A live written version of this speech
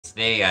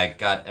today I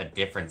got a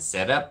different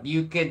setup,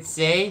 you could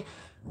say.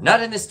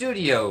 Not in the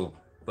studio.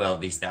 Well, at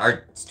least the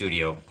art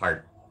studio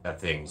part of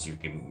things, you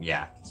can,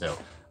 yeah. So,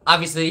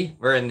 obviously,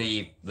 we're in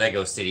the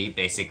Lego City,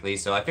 basically,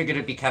 so I figured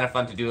it'd be kind of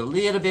fun to do a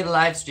little bit of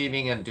live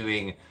streaming and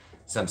doing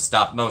some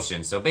stop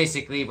motion. So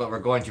basically, what we're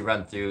going to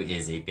run through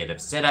is a bit of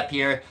setup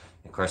here.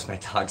 Of course, my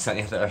dog's on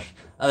the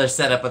other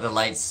setup of the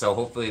lights, so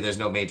hopefully there's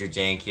no major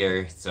jank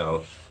here.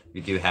 So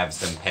we do have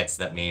some pets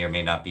that may or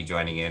may not be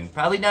joining in.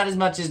 Probably not as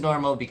much as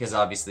normal because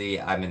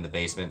obviously I'm in the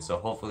basement, so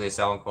hopefully the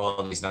sound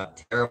quality is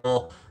not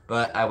terrible,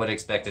 but I would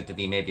expect it to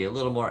be maybe a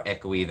little more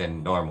echoey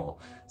than normal.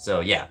 So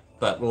yeah,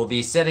 but we'll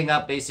be setting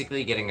up,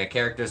 basically getting the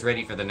characters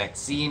ready for the next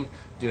scene,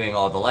 doing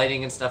all the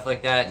lighting and stuff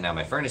like that. Now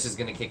my furnace is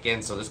going to kick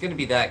in, so there's going to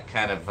be that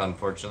kind of,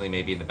 unfortunately,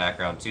 maybe in the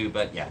background too,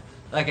 but yeah.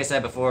 Like I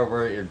said before,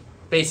 we're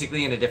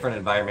basically in a different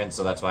environment,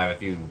 so that's why I'm a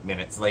few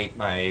minutes late.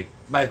 My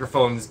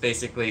microphone's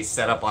basically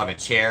set up on a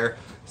chair.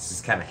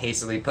 Just kind of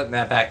hastily putting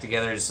that back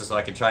together just so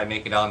I can try and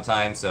make it on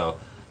time, so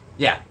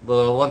yeah.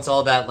 Well, once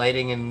all that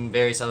lighting and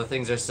various other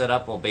things are set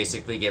up, we'll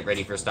basically get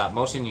ready for stop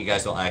motion. You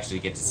guys will actually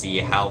get to see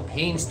how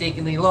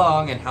painstakingly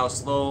long and how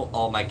slow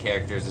all my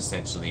characters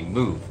essentially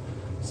move.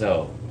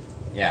 So,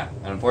 yeah.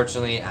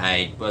 Unfortunately,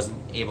 I wasn't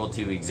able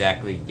to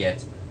exactly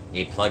get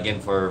a plug-in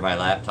for my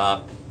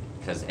laptop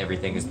because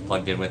everything is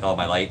plugged in with all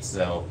my lights,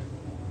 so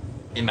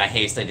in my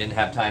haste, I didn't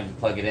have time to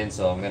plug it in,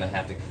 so I'm going to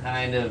have to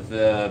kind of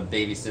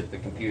babysit the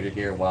computer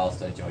here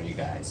whilst I join you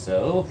guys.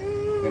 So,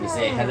 I'm going to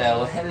say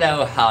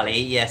hello, Holly.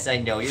 Yes, I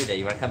know you're there.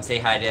 You want to come say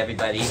hi to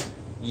everybody?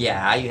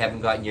 Yeah, you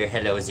haven't gotten your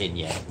hellos in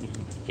yet.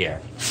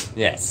 Here.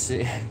 Yes.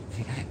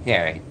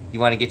 Here. You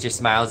want to get your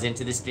smiles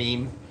into the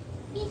stream?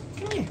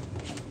 Come here.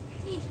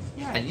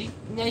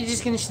 Yeah, you're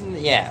just going to...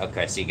 Yeah,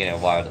 okay, so you're going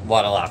to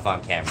waddle off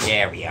on camera.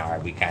 There we are.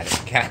 We kind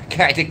of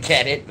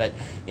get it, but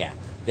yeah.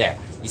 There.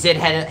 You said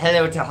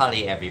hello to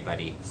Holly,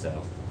 everybody,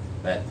 so...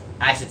 But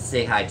I should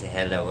say hi to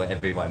hello,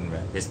 everyone,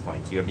 at this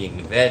point. You're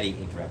being very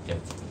interruptive.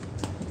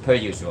 Per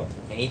usual,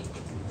 okay?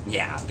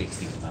 Yeah, big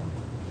stupid mom.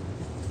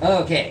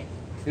 Okay,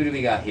 who do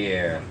we got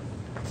here?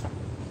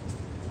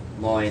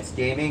 Moins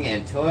Gaming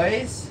and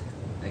Toys.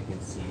 I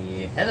can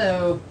see...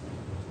 Hello!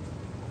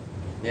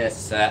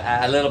 Yes,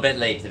 a little bit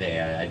late today.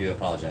 I do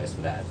apologize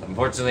for that.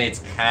 Unfortunately, it's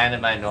kind of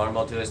my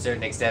normal to a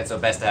certain extent, so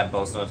best to have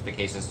both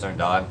notifications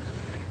turned on.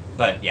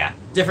 But yeah,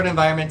 different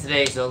environment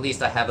today, so at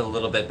least I have a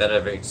little bit better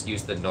of an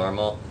excuse than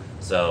normal.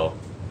 So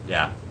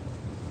yeah,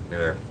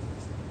 we're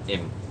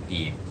in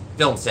the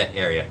film set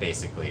area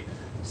basically.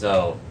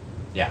 So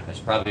yeah, I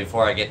should probably,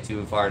 before I get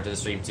too far into the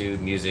stream too,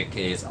 music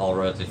is all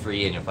royalty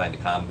free, and you'll find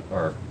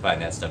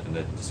find that stuff in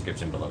the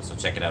description below. So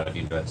check it out if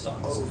you enjoy the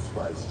songs.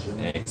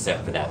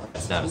 Except for that,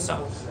 that's not a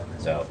song.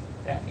 So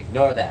yeah,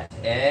 ignore that.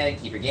 And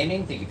Keeper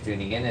Gaming, thank you for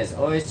tuning in as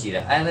always.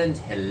 Cheetah Island,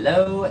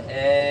 hello.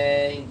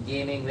 And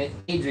Gaming with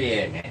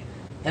Adrian,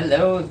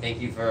 hello.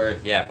 Thank you for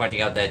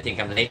pointing out that I think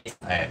I'm late.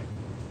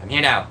 I'm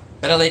here now.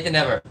 Better late than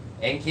never.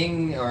 And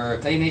King or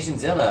Claymation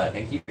Zilla,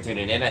 thank you for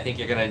tuning in. I think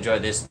you're gonna enjoy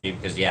this stream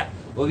because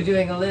we'll be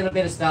doing a little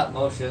bit of stop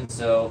motion.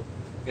 So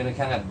we're gonna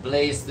kind of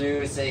blaze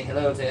through, say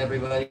hello to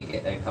everybody,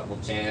 get a couple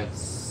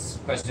chance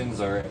questions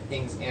or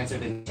things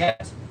answered in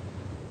chat,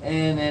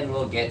 and then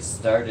we'll get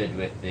started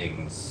with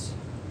things.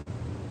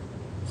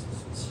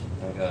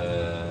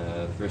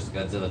 First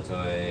Godzilla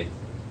toy.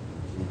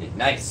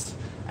 Nice.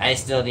 I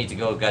still need to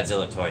go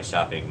Godzilla toy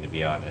shopping, to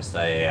be honest.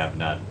 I have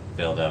not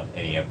filled up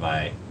any of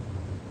my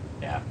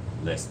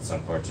lists,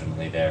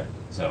 unfortunately, there.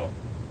 So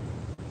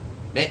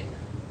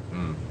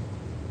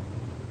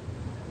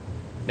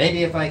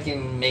maybe if I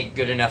can make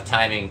good enough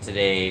timing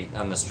today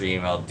on the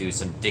stream, I'll do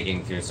some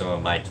digging through some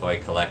of my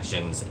toy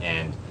collections,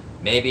 and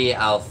maybe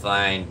I'll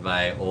find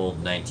my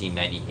old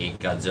 1998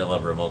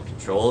 Godzilla remote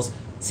controls,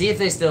 see if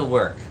they still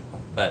work.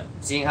 But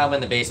seeing how I'm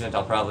in the basement,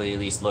 I'll probably at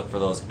least look for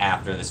those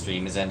after the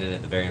stream is ended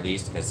at the very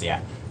least, because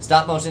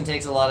stop motion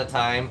takes a lot of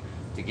time.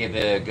 To give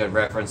a good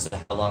reference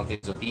to how long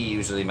things will be,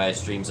 usually my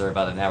streams are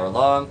about an hour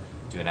long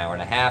to an hour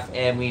and a half,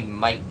 and we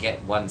might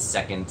get 1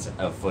 second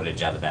of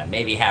footage out of that.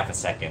 Maybe half a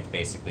second,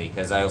 basically,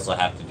 because I also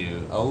have to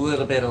do a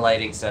little bit of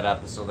lighting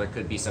setup, so there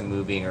could be some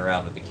moving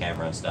around with the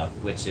camera and stuff,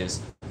 which is,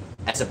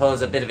 I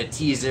suppose, a bit of a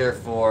teaser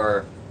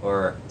for,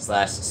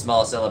 slash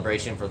small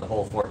celebration for the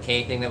whole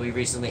 4K thing that we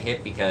recently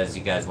hit, because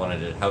you guys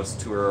wanted a house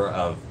tour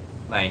of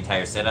my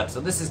entire setup, so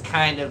this is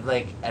kind of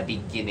like a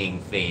beginning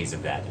phase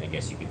of that, I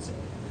guess you could say.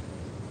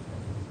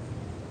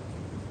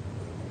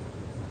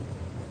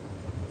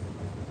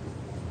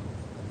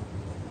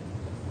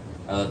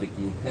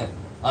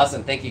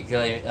 Awesome, thank you,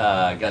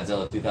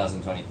 Godzilla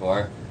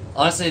 2024.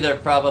 Honestly, they're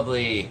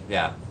probably,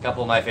 a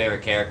couple of my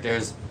favorite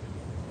characters.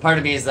 Part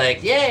of me is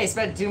like, yay,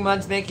 spent 2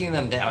 months making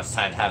them, now it's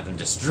time to have them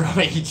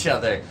destroy each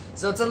other.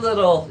 So it's a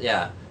little,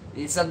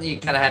 it's something you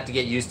kind of have to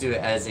get used to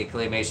as a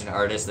Claymation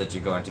artist, that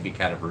you're going to be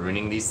kind of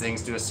ruining these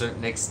things to a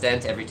certain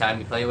extent every time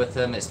you play with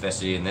them,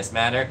 especially in this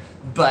manner.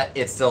 But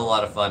it's still a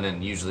lot of fun,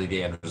 and usually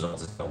the end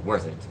result is still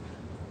worth it.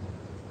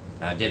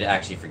 I did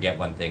actually forget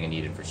one thing I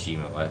needed for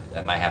Shimo.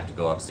 I might have to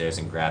go upstairs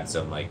and grab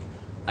some,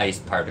 ice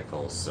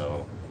particles,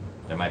 so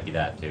there might be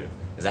that, too.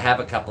 because I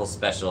have a couple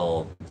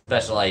special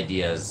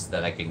ideas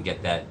that I can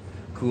get that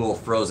cool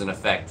frozen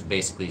effect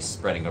basically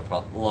spreading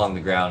along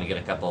the ground and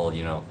get a couple,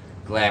 you know,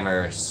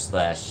 glamour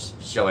slash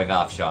showing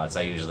off shots.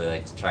 I usually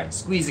like to try and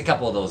squeeze a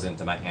couple of those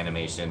into my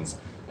animations.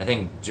 I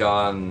think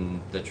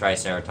John the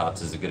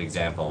Triceratops is a good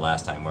example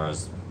last time, where I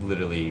was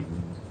literally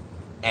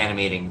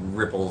animating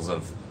ripples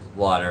of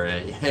water.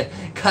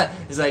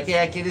 It's like,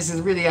 yeah, okay, this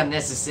is really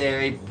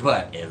unnecessary,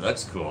 but it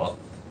looks cool.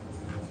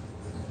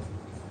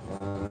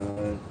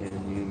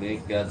 Can you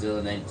make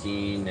Godzilla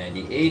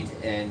 1998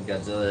 and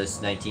Godzilla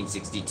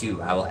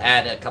 1962? I will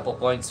add a couple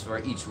points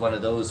for each one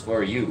of those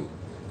for you.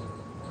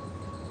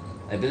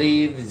 I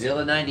believe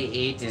Zilla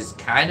 98 is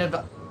kind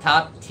of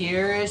top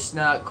tier-ish,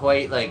 not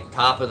quite like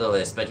top of the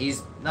list, but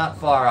he's not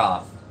far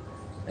off.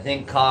 I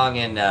think Kong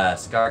and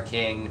Scar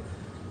King,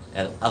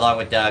 along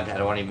with Doug. I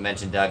don't want to even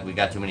mention Doug. We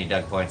got too many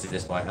Doug points at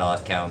this point. I'll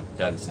count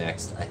Doug's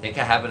next. I think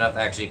I have enough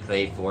actually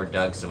clay for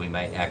Doug, so we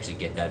might actually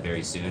get that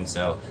very soon.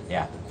 So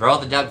yeah, for all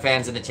the Doug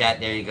fans in the chat,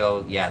 there you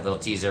go. Yeah, little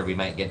teaser. We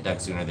might get Doug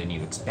sooner than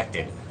you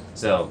expected.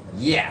 So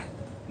yeah.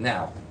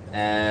 Now,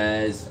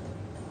 as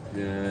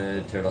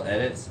Turtle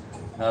edits,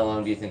 how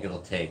long do you think it'll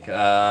take?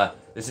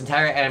 This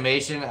entire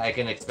animation, I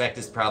can expect,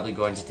 is probably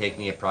going to take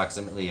me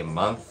approximately a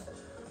month.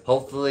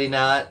 Hopefully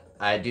not.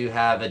 I do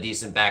have a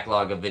decent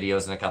backlog of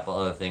videos and a couple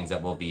other things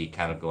that we'll be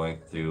kind of going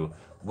through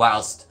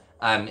whilst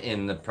I'm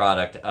in the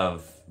product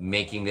of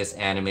making this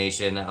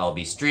animation. I'll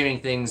be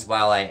streaming things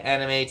while I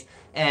animate,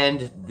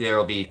 and there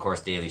will be, of course,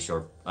 daily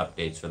short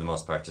updates for the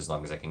most part, as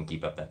long as I can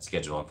keep up that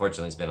schedule.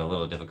 Unfortunately, it's been a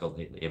little difficult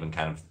lately. I've been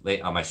kind of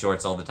late on my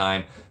shorts all the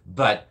time,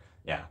 but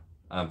yeah,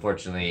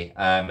 unfortunately,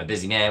 I'm a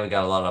busy man. We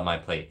got a lot on my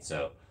plate,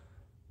 so.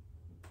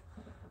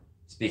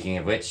 Speaking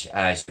of which,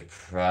 I should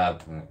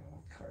probably,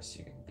 of course,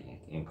 you can be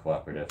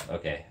uncooperative.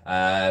 Okay,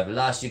 I've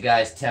lost you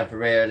guys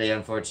temporarily.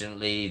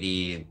 Unfortunately,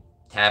 the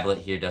tablet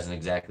here doesn't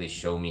exactly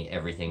show me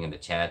everything in the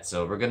chat,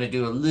 so we're going to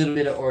do a little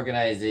bit of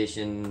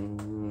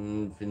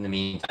organization in the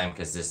meantime,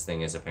 because this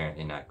thing is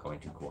apparently not going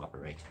to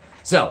cooperate.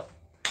 So,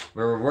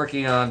 we're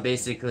working on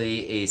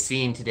basically a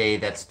scene today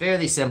that's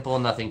fairly simple,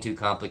 nothing too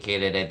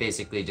complicated. I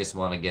basically just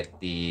want to get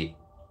the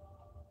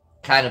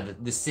kind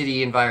of the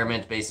city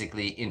environment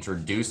basically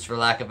introduced, for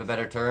lack of a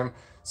better term.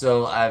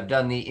 So I've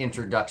done the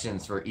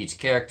introductions for each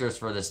characters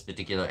for this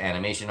particular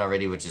animation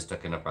already, which has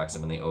taken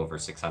approximately over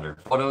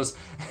 600 photos.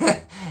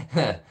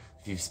 If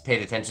you've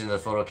paid attention to the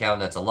photo count,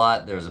 that's a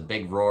lot. There was a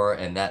big roar,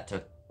 and that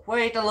took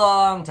quite a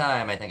long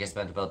time. I think I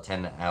spent about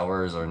 10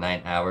 hours or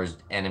 9 hours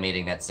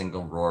animating that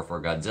single roar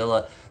for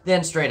Godzilla.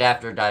 Then straight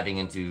after, diving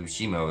into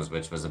Shimo's,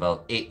 which was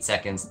about 8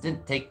 seconds.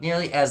 Didn't take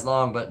nearly as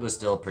long, but was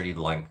still pretty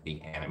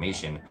lengthy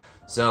animation.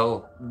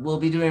 So we'll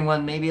be doing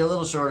one maybe a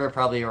little shorter,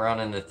 probably around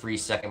in the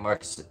 3-second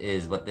marks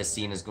is what this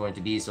scene is going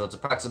to be. So it's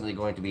approximately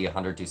going to be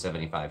 100 to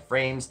 75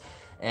 frames.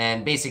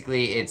 And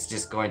basically it's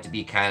just going to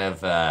be kind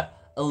of a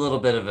little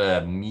bit of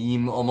a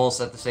meme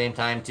almost at the same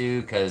time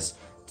too, because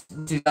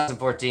in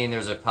 2014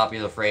 there's a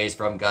popular phrase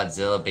from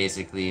Godzilla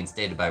basically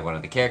instated by one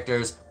of the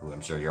characters, who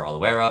I'm sure you're all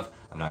aware of.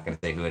 I'm not going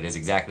to say who it is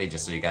exactly,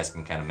 just so you guys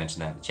can kind of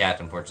mention that in the chat.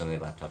 Unfortunately,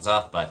 the laptop's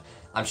off, but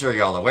I'm sure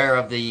you're all aware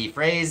of the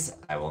phrase.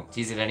 I won't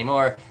tease it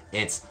anymore.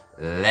 It's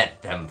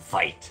 "let them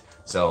fight."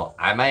 So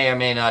I may or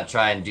may not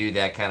try and do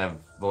that kind of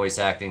voice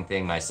acting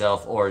thing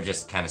myself, or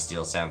just kind of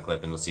steal a sound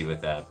clip, and we'll see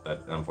with that.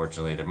 But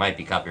unfortunately, there might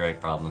be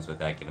copyright problems with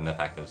that, given the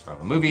fact that it's from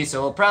a movie. So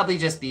it'll probably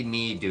just be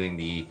me doing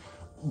the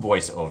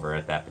voiceover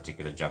at that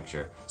particular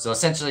juncture. So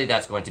essentially,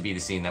 that's going to be the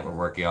scene that we're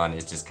working on.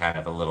 It's just kind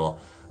of a little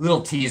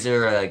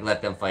teaser, like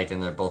let them fight,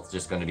 and they're both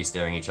just going to be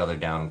staring each other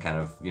down, kind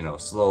of, you know,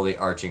 slowly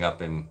arching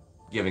up and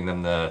giving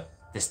them the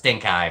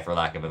stink eye, for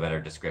lack of a better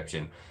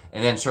description.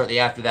 And then shortly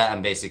after that,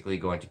 I'm basically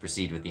going to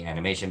proceed with the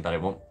animation, but I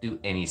won't do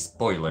any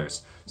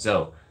spoilers.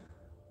 So,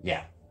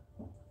 yeah.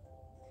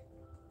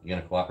 You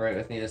gonna cooperate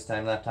with me this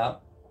time,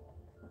 laptop?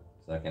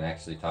 So I can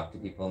actually talk to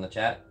people in the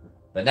chat?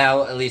 But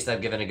now, at least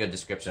I've given a good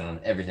description on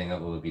everything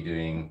that we'll be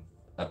doing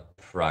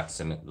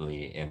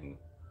approximately in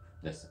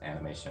this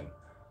animation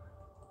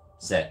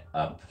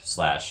setup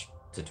slash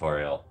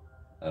tutorial.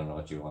 I don't know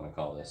what you want to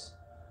call this.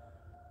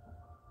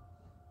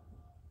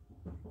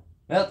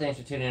 Well, thanks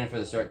for tuning in for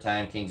the short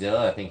time,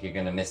 Kingzilla. I think you're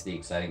going to miss the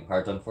exciting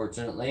part,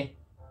 unfortunately.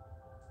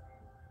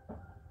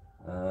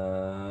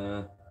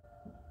 Oh,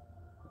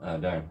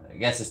 darn. I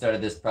guess I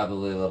started this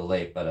probably a little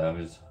late, but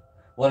I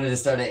wanted to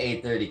start at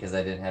 8:30 because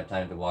I didn't have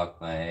time to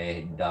walk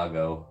my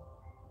doggo.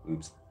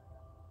 Oops.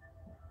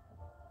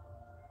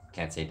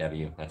 Can't say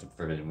W. That's a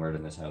forbidden word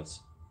in this house.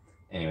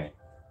 Anyway.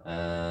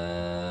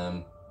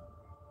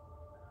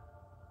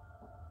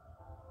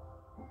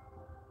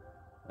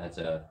 That's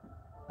a...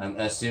 I'm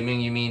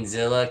assuming you mean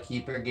Zilla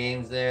Keeper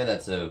Games there.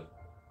 That's a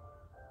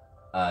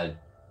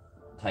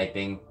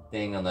typing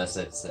thing, unless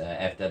it's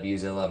FW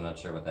Zilla. I'm not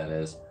sure what that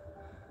is.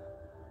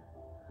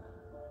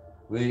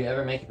 Will you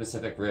ever make a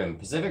Pacific Rim?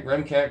 Pacific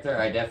Rim character,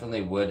 I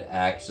definitely would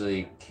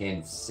actually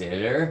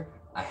consider.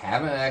 I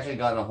haven't actually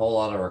gotten a whole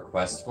lot of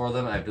requests for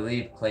them. I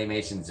believe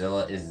Claymation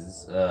Zilla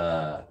is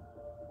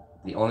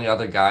the only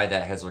other guy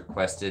that has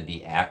requested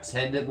the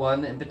axe-headed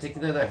one in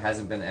particular. There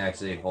hasn't been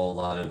actually a whole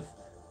lot of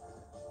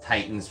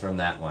Titans from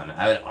that one.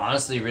 I would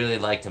honestly really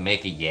like to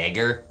make a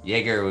Jaeger.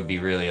 Jaeger would be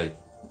really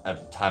a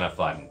ton of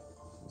fun.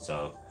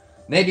 So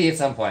maybe at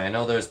some point. I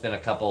know there's been a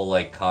couple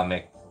like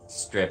comic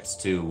strips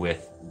too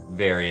with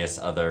various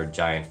other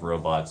giant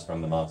robots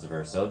from the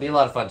Monsterverse. So it'd be a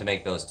lot of fun to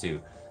make those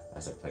too.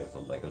 As I play with the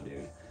Lego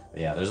dude.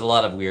 But yeah, there's a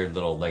lot of weird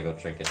little Lego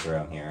trinkets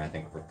around here. I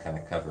think we're kind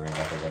of covering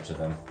up a bunch of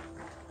them.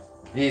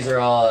 These are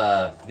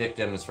all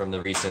victims from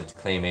the recent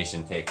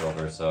Claymation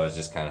takeover, so I was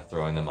just kind of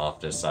throwing them off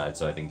to the side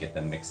so I didn't get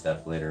them mixed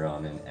up later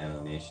on in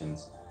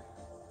animations.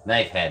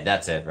 Knife head,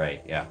 that's it,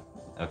 right, yeah.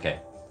 Okay,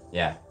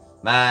 yeah,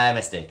 my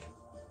mistake.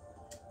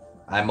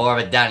 I'm more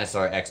of a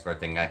dinosaur expert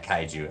than a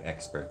kaiju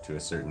expert to a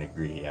certain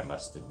degree, I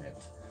must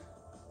admit.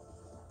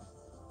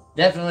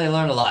 Definitely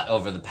learned a lot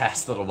over the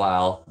past little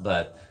while,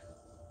 but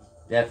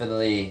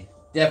definitely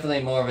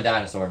more of a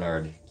dinosaur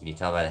nerd. Can you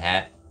tell by the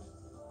hat?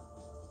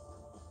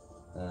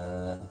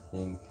 I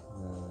think,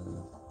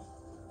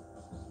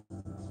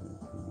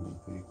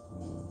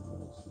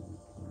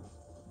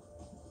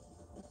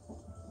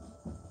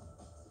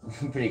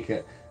 pretty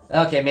cool.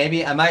 Okay,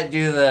 maybe I might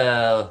do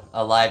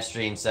a live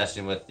stream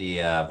session with the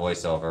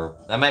voiceover.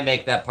 I might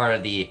make that part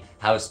of the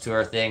house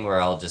tour thing where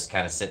I'll just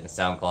kind of sit in the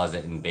sound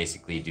closet and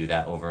basically do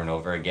that over and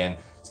over again.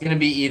 It's going to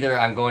be either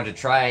I'm going to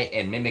try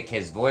and mimic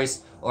his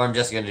voice, or I'm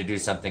just going to do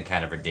something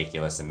kind of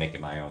ridiculous and make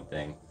it my own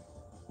thing.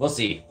 We'll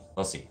see.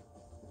 We'll see.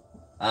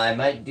 I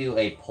might do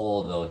a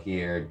poll, though,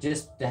 here,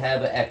 just to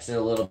have an extra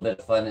little bit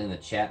of fun in the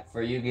chat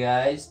for you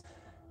guys.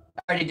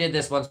 I already did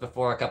this once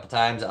before a couple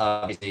times.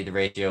 Obviously, the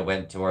ratio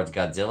went towards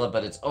Godzilla,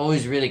 but it's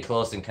always really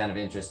close and kind of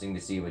interesting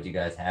to see what you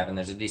guys have, and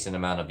there's a decent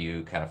amount of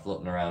you kind of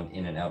floating around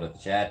in and out of the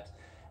chat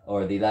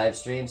or the live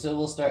stream, so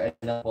we'll start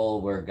a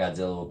poll where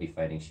Godzilla will be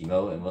fighting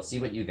Shimo, and we'll see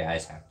what you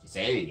guys have to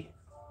say.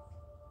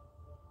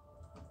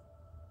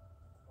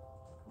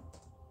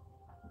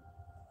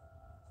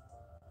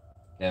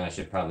 Then I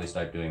should probably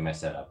start doing my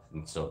setup.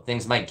 And so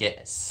things might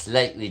get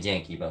slightly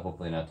janky, but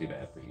hopefully not too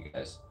bad for you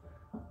guys.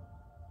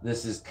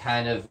 This is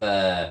kind of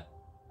a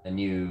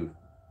new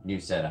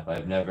setup.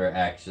 I've never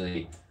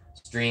actually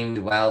streamed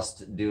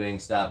whilst doing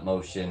stop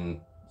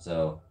motion,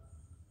 so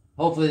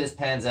hopefully this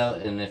pans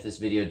out, and if this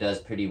video does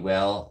pretty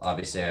well,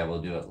 obviously I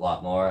will do a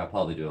lot more. I'll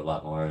probably do a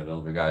lot more,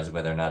 regardless of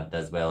whether or not it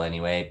does well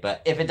anyway.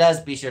 But if it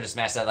does, be sure to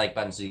smash that like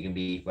button so you can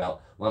be,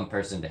 well, one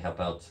person to help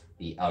out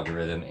the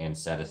algorithm and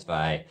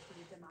satisfy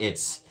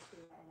its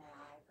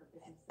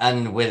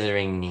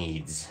unwithering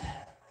needs.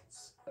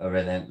 It's a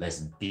relentless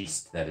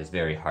beast that is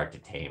very hard to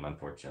tame,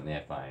 unfortunately, I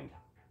find.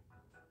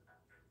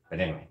 But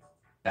anyway,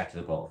 back to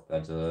the poll.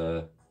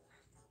 Godzilla.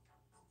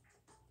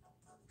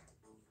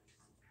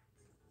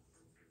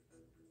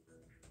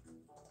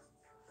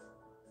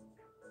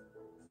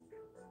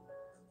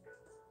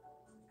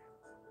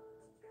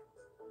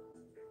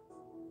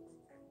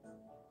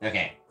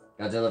 Okay,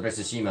 Godzilla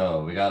versus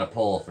Shimo. We got a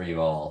poll for you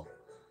all.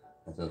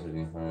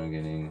 Godzilla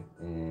getting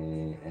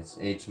a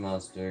SH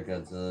monster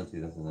Godzilla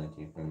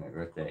 2019 for my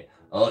birthday.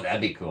 Oh,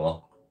 that'd be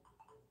cool.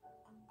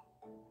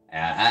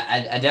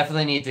 I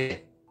definitely need to.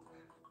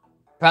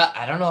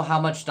 I don't know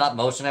how much stop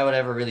motion I would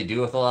ever really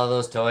do with a lot of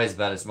those toys,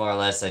 but it's more or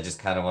less I just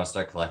kind of want to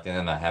start collecting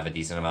them. I have a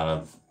decent amount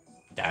of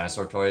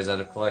dinosaur toys that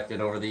I've collected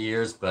over the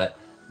years, but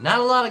not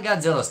a lot of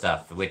Godzilla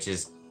stuff, which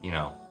is, you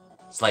know,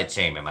 slight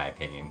shame in my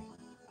opinion.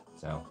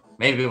 So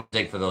maybe we'll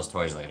dig for those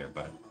toys later,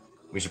 but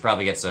we should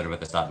probably get started with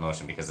the stop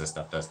motion because this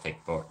stuff does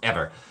take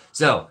forever.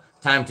 So,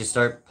 time to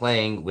start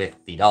playing with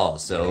the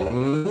dolls. So,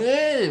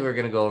 we're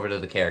going to go over to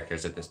the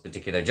characters at this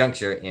particular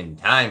juncture in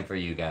time for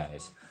you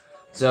guys.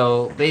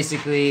 So,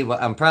 basically,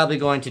 what I'm probably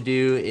going to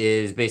do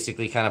is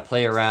basically kind of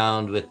play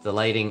around with the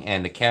lighting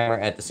and the camera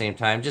at the same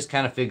time, just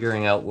kind of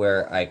figuring out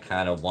where I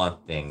kind of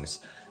want things.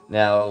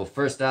 Now,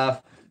 first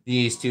off,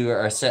 these two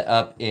are set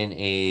up in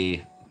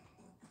a,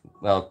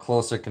 well,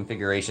 closer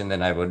configuration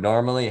than I would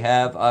normally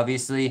have,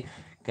 obviously.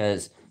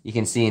 Because you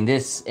can see in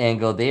this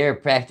angle, they are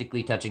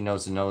practically touching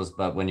nose to nose,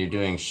 but when you're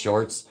doing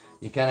shorts,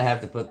 you kind of have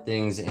to put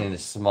things in a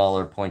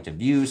smaller point of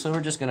view. So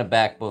we're just going to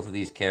back both of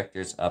these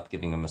characters up,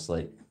 giving them a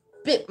slight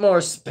bit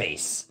more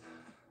space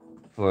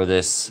for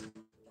this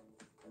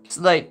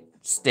slight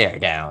stare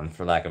down,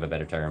 for lack of a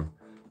better term.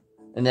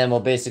 And then we'll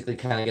basically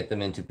kind of get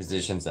them into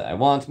positions that I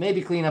want.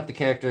 Maybe clean up the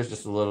characters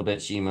just a little bit.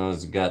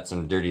 Shimo's got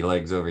some dirty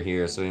legs over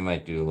here, so we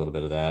might do a little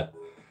bit of that.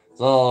 It's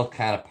all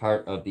kind of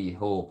part of the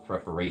whole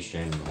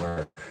preparation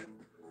work.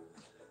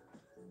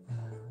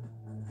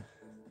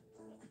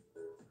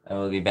 I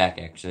will be back,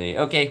 actually.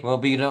 Okay, well,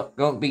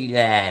 don't be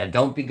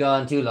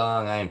gone too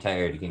long. I am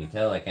tired. Can you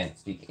tell I can't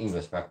speak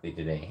English properly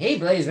today? Hey,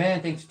 Blaze,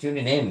 man, thanks for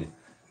tuning in.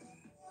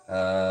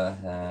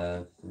 Stop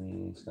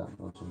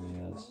motion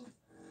videos.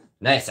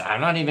 Nice.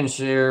 I'm not even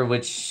sure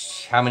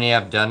how many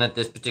I've done at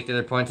this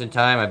particular point in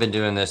time. I've been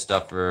doing this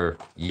stuff for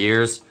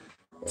years,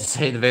 to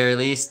say the very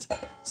least.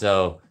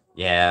 So,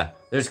 yeah,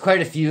 there's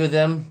quite a few of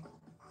them.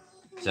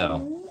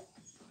 So,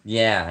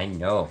 yeah, I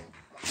know.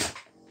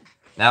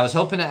 Now, I was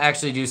hoping to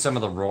actually do some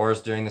of the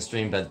roars during the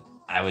stream, but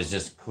I was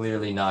just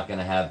clearly not going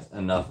to have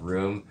enough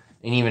room.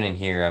 And even in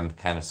here, I'm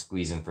kind of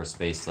squeezing for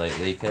space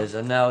slightly because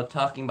I'm now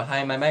talking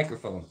behind my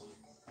microphone.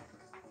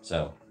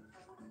 So.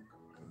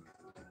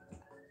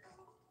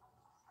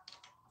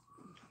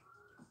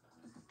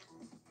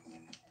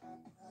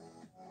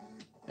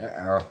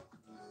 Uh-oh.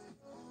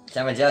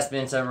 Some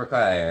adjustments are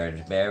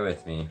required. Bear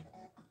with me.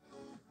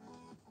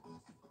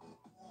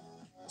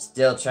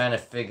 Still trying to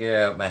figure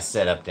out my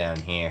setup down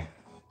here.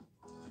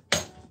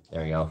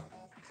 There we go.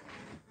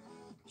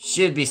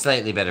 Should be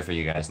slightly better for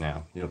you guys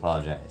now. Do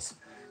apologize.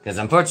 Because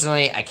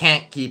unfortunately, I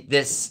can't keep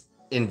this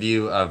in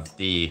view of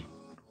the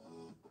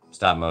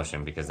stop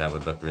motion because that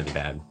would look really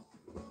bad.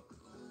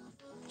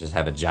 Just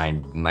have a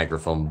giant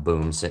microphone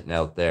boom sitting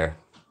out there.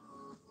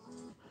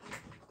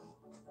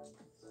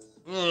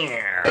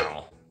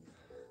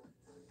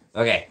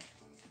 Okay.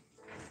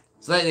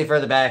 Slightly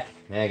further back.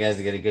 Now you guys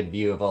get a good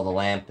view of all the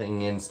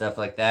lamping and stuff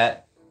like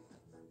that.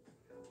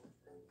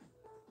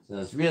 So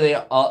it's really,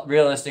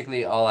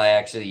 realistically, all I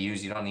actually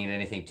use. You don't need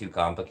anything too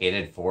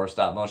complicated for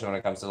stop motion when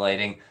it comes to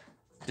lighting.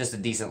 Just a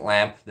decent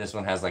lamp. This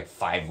one has like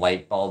 5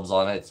 light bulbs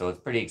on it, so it's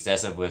pretty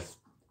excessive with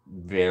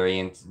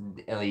variant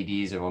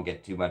LEDs. I won't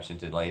get too much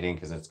into lighting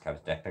because it's kind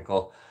of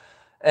technical.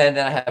 And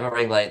then I have a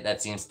ring light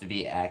that seems to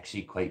be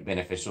actually quite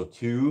beneficial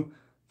too,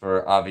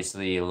 for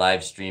obviously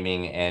live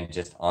streaming and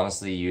just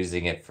honestly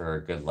using it for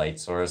a good light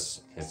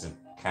source, because it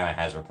kind of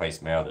has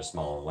replaced my other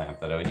small lamp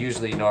that I would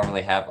usually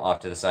normally have off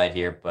to the side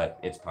here, but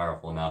it's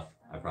powerful enough.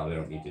 I probably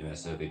don't need to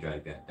necessarily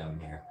drag that down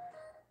here.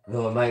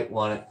 Though I might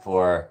want it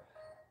for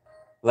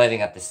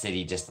lighting up the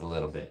city just a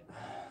little bit.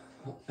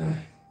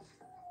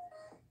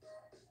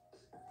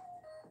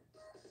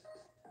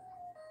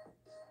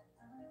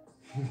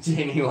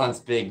 Jamie wants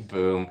big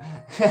boom.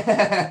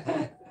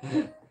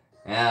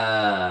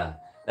 Ah,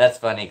 that's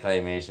funny,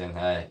 Claymation.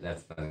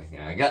 That's funny.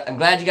 Yeah, I'm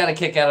glad you got a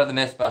kick out of the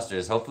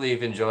Mythbusters. Hopefully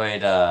you've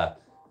enjoyed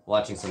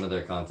watching some of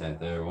their content.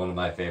 They're one of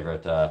my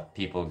favorite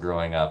people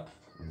growing up.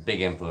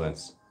 Big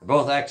influence. They're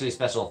both actually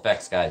special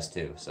effects guys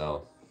too,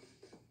 so.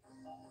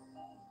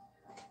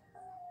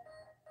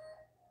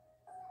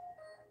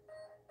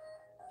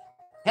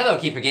 Hello,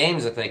 Keeper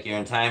Games. Looks like you're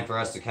in time for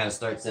us to kind of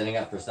start setting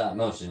up for stop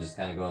motion. Just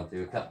kind of going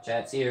through a couple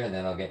chats here, and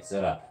then I'll get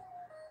set up.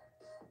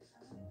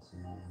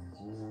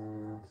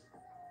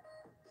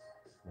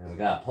 And we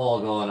got a poll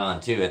going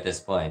on too at this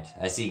point.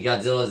 I see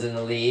Godzilla's in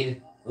the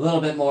lead. A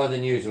little bit more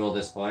than usual at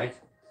this point.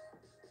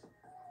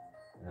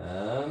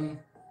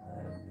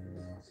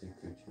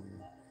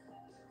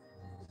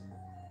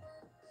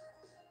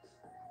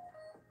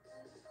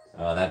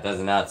 Oh, that does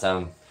not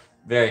sound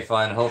very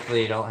fun.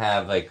 Hopefully you don't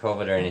have like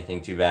COVID or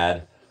anything too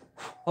bad.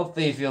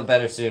 Hopefully you feel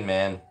better soon,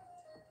 man.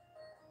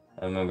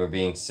 I remember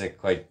being sick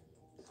quite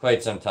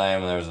some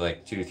time, and there was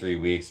like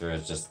 2-3 weeks where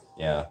it's just,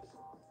 yeah.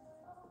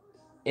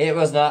 It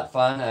was not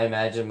fun. I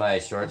imagine my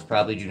shorts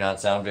probably do not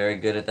sound very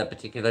good at that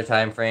particular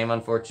time frame,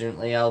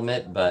 unfortunately, I'll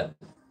admit, but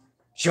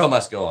show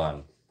must go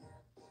on.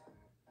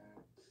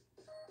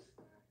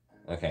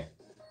 Okay.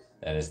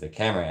 That is the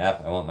camera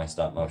app. I want my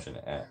stop motion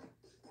app.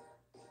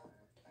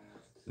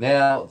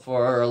 Now,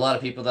 for a lot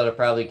of people that are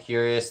probably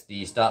curious,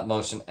 the stop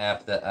motion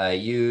app that I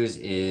use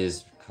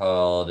is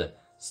called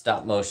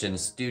Stop Motion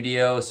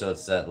Studio. So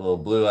it's that little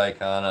blue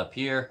icon up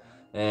here.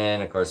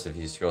 And of course, if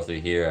you scroll through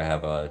here, I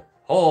have a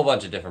whole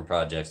bunch of different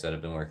projects that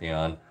I've been working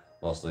on.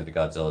 Mostly the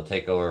Godzilla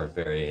takeover,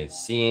 various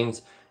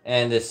scenes.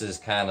 And this is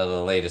kind of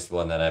the latest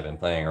one that I've been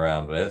playing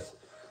around with.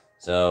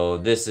 So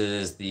this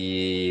is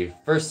the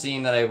first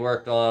scene that I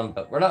worked on,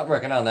 but we're not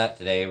working on that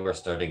today. We're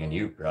starting a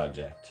new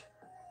project.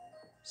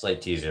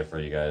 Slight teaser for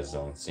you guys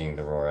on seeing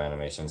the roar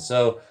animation.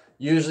 So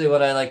usually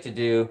what I like to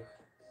do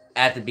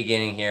at the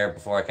beginning here,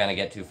 before I kind of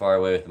get too far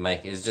away with the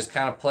mic, is just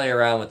kind of play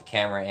around with the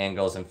camera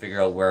angles and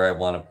figure out where I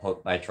want to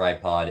put my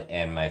tripod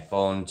and my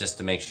phone, just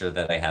to make sure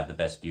that I have the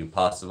best view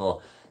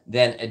possible.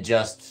 Then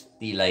adjust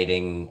the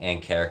lighting and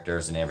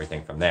characters and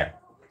everything from there.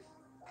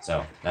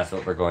 So that's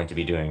what we're going to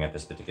be doing at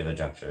this particular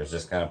juncture, is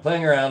just kind of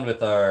playing around with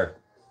the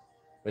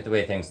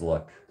way things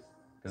look,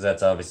 because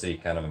that's obviously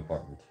kind of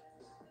important.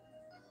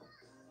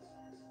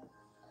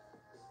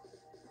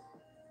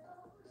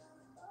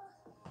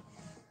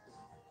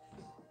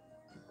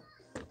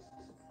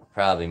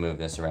 Probably move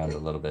this around a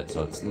little bit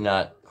so it's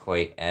not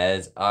quite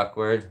as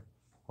awkward.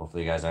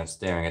 Hopefully you guys aren't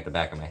staring at the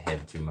back of my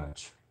head too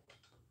much.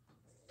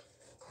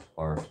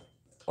 Or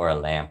a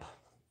lamp.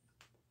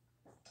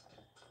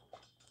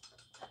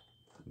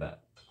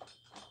 But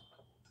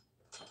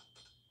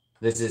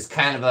this is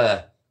kind of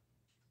a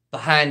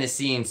behind the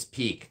scenes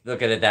peek.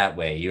 Look at it that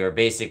way. You're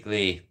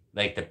basically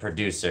like the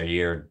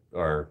producer,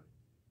 or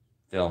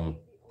film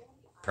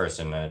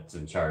person that's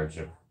in charge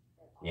of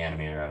the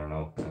animator. I don't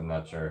know. I'm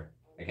not sure.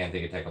 I can't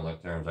think of technical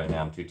terms right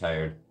now. I'm too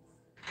tired.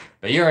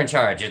 But you're in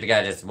charge. You're the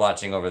guy that's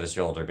watching over the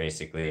shoulder,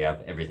 basically, of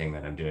everything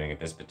that I'm doing at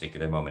this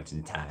particular moment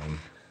in time.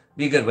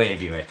 Be a good way to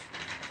view it.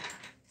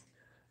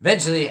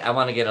 Eventually, I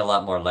want to get a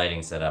lot more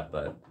lighting set up,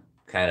 but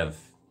kind of,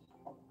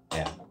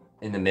 yeah,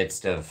 in the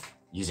midst of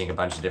using a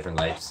bunch of different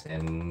lights.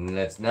 And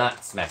let's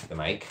not smack the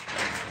mic.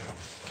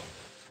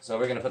 So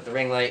we're going to put the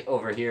ring light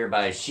over here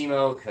by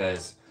Shimo,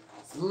 because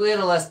it's a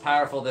little less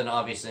powerful than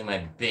obviously my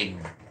big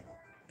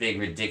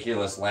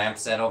ridiculous lamp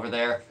set over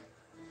there.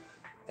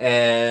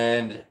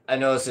 And I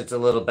notice it's a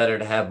little better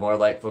to have more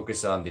light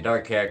focus on the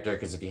dark character,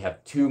 because if you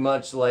have too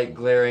much light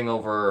glaring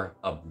over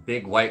a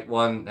big white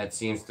one, that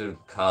seems to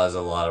cause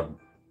a lot of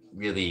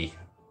really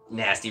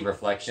nasty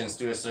reflections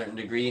to a certain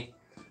degree.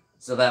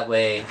 So that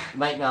way, it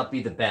might not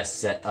be the best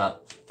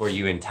setup for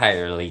you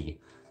entirely,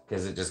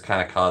 because it just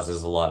kind of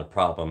causes a lot of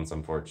problems,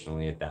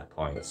 unfortunately, at that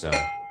point. So,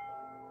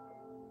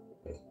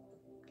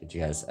 get you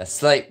guys a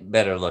slight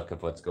better look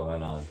of what's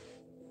going on.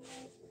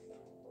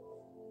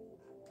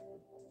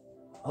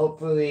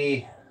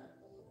 Hopefully,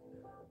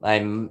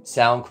 my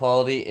sound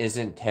quality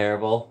isn't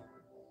terrible,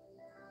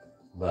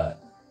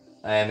 but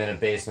I am in a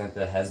basement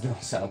that has no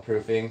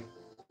soundproofing.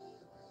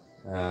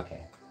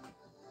 Okay.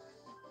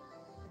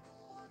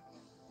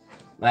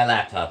 My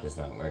laptop is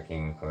not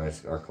working, of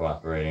course, or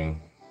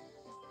cooperating.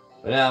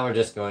 But now we're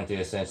just going to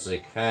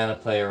essentially kind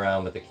of play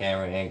around with the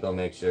camera angle,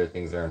 make sure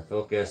things are in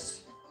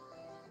focus,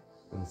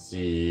 and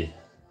see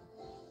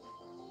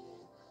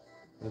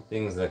what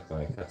things look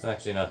like. That's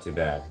actually not too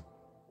bad.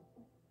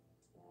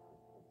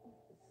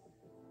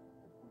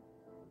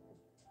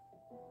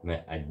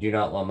 I do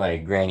not want my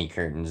granny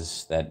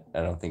curtains that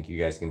I don't think you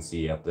guys can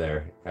see up there.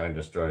 It kind of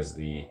destroys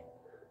the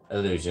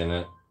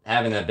illusion.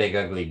 Having that big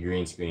ugly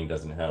green screen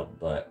doesn't help,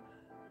 but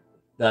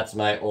that's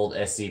my old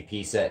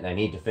SCP set, and I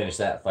need to finish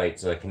that fight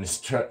so I can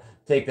just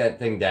take that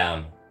thing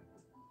down.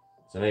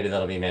 So maybe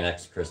that'll be my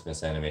next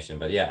Christmas animation.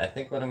 But yeah, I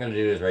think what I'm going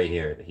to do is right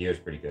here. Here's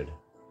pretty good.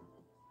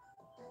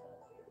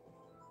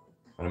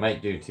 What I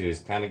might do too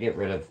is kind of get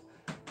rid of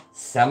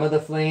some of the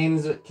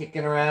flames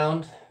kicking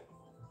around.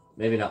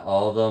 Maybe not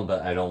all of them,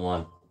 but I don't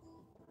want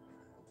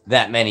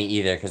that many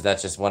either, because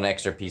that's just one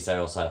extra piece I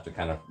also have to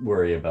kind of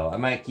worry about. I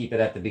might keep it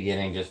at the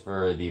beginning just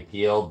for the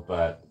appeal,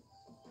 but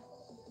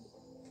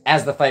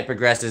as the fight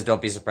progresses,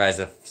 don't be surprised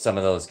if some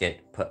of those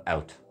get put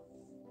out.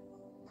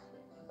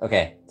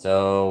 Okay,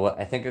 so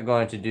I think I'm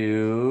going to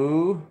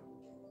do...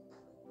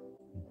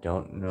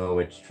 Don't know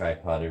which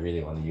tripod I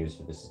really want to use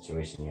for this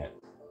situation yet.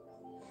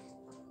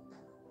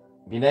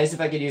 It'd be nice if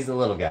I could use the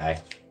little guy.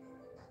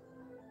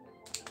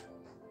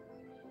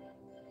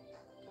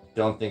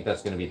 Don't think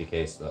that's going to be the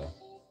case, though.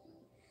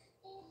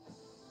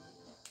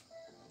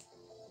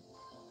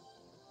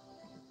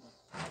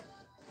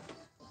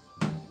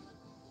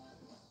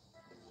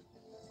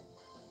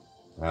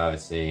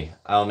 Obviously,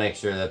 I'll make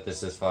sure that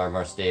this is far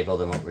more stable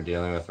than what we're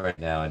dealing with right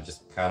now. I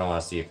just kind of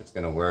want to see if it's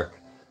going to work.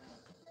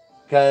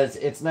 Because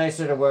it's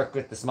nicer to work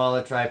with the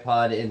smaller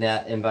tripod in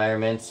that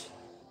environment.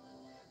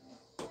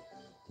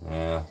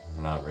 Yeah,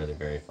 not really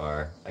very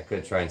far. I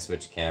could try and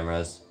switch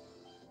cameras.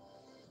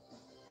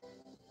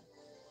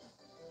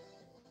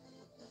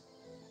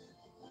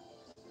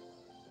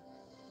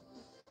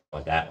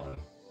 Like that one.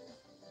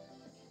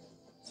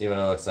 See what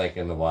it looks like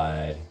in the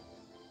wide.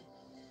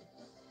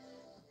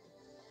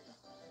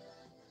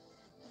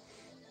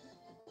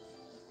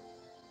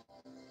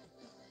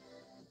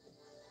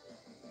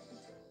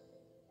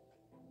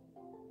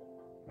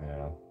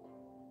 Yeah.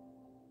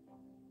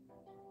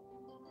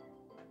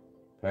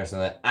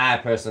 I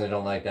personally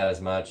don't like that as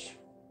much.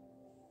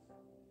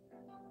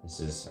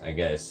 This is, I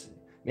guess,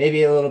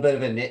 maybe a little bit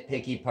of a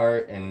nitpicky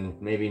part, and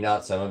maybe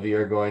not some of you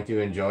are going to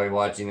enjoy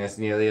watching this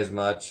nearly as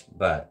much,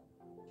 but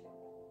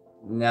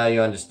now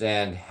you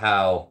understand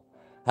how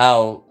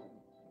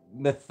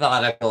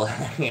methodical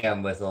I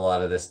am with a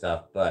lot of this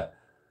stuff. But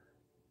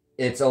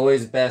it's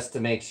always best to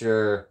make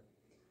sure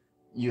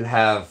you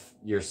have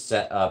your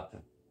setup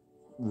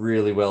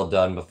really well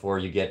done before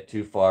you get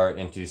too far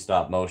into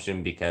stop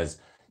motion, because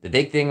the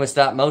big thing with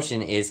stop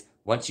motion is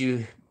once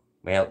you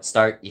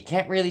start, you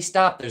can't really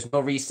stop. There's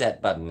no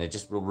reset button. It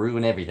just will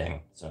ruin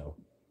everything. So,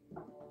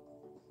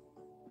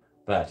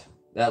 but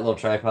that little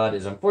tripod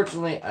is,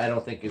 unfortunately, I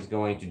don't think is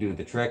going to do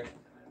the trick.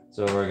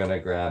 So we're gonna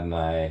grab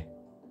my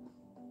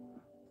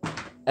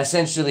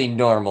essentially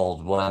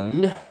normal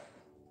one,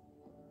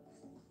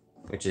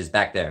 which is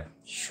back there.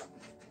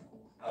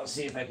 I'll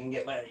see if I can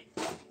get my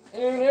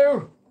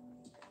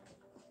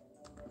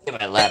get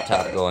my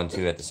laptop going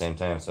too at the same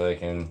time, so I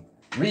can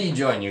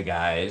rejoin you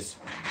guys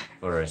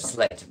for a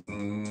slight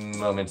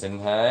moment in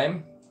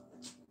time.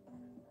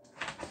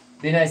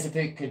 Be nice if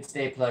it could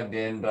stay plugged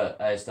in,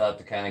 but I still have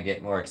to kind of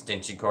get more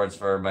extension cords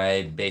for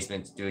my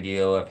basement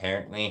studio,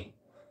 apparently.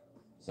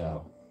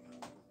 So,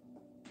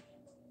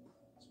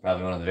 it's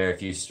probably one of the very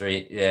few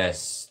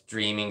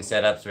streaming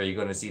setups where you're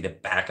going to see the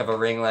back of a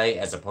ring light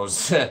as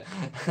opposed to,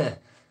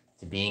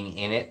 to being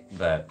in it,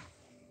 but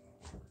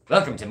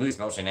welcome to Moose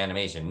Motion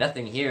Animation.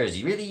 Nothing here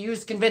is really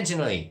used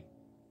conventionally,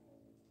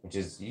 which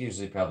is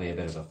usually probably a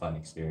bit of a fun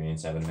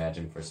experience, I would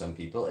imagine, for some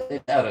people.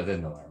 It's out of the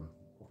norm,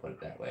 we'll put it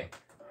that way.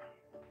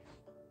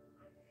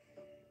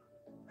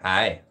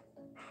 Hi.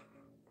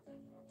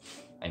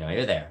 I know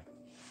you're there.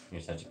 You're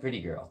such a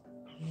pretty girl.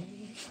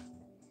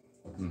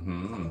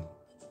 Mm-hmm.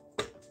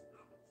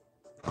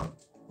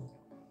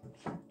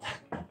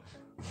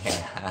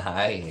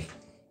 Hi.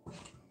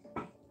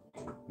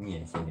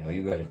 Yes, I know,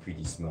 you got a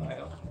pretty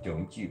smile,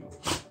 don't you?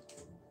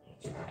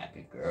 You're a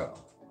happy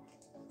girl.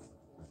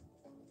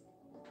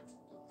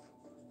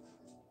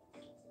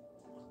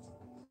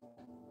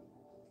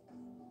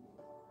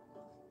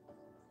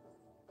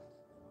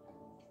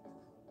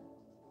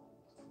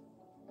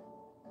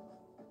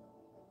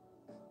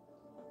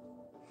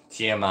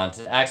 Tiamat.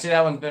 Actually,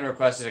 that one's been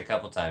requested a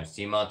couple times.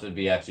 Tiamat would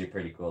be actually a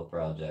pretty cool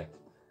project.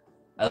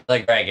 I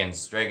like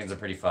dragons. Dragons are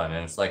pretty fun,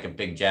 and it's like a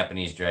big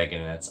Japanese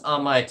dragon, and it's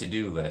on my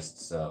to-do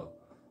list, so...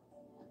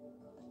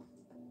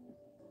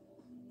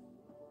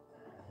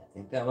 I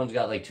think that one's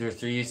got like 2 or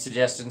 3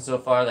 suggestions so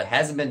far. There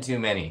hasn't been too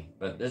many,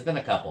 but there's been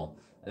a couple.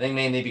 I think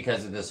mainly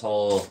because of this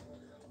whole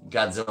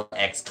Godzilla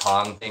X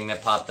Kong thing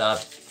that popped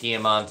up.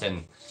 Tiamat,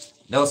 and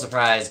no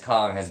surprise,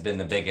 Kong has been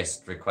the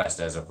biggest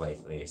request as of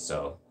lately,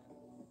 so...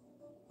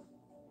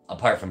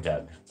 Apart from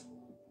Doug.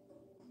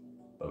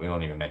 But we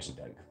won't even mention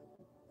Doug.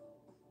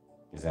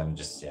 Because I'm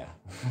just, yeah.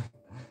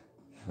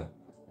 I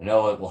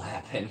know what will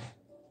happen.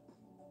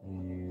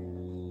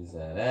 Use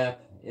that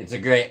app. It's a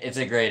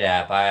great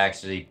app. I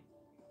actually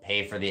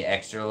pay for the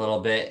extra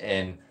little bit,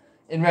 and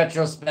in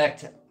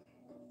retrospect,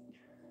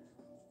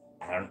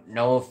 I don't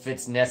know if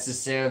it's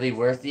necessarily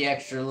worth the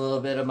extra little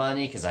bit of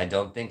money, because I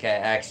don't think I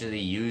actually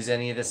use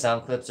any of the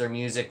sound clips or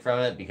music from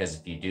it, because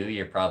if you do,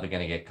 you're probably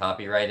going to get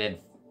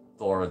copyrighted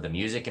for the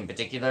music in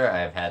particular.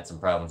 I've had some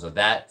problems with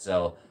that,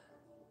 so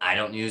I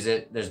don't use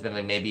it. There's been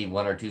like maybe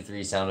 1 or 2,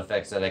 3 sound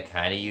effects that I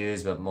kind of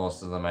use, but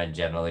most of them I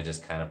generally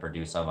just kind of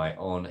produce on my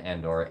own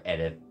and or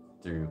edit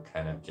through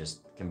kind of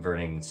just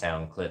converting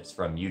sound clips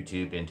from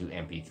YouTube into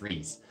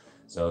MP3s.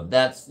 So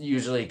that's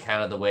usually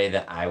kind of the way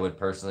that I would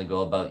personally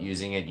go about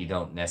using it. You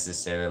don't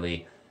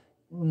necessarily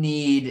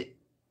need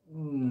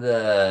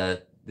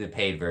the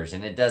paid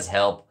version. It does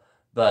help,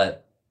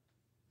 but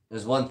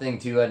there's one thing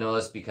too I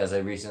noticed, because I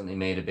recently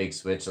made a big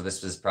switch, so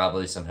this was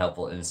probably some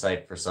helpful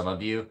insight for some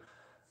of you.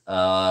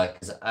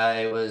 Because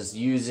I was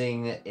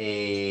using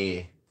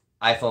a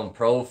iPhone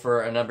Pro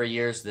for a number of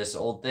years, this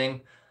old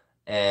thing,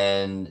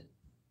 and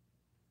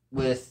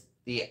with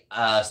the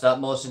stop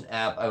motion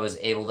app, I was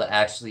able to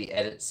actually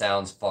edit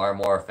sounds far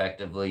more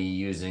effectively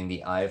using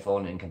the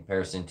iPhone in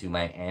comparison to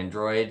my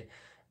Android.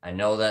 I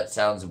know that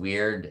sounds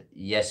weird.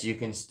 Yes, you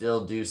can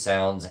still do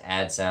sounds,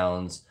 add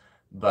sounds,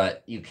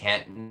 but you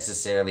can't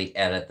necessarily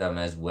edit them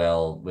as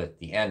well with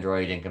the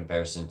Android in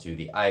comparison to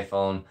the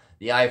iPhone.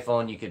 The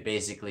iPhone, you could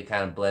basically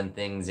kind of blend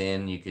things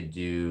in. You could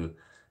do,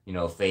 you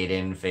know, fade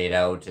in, fade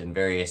out, and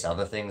various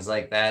other things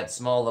like that.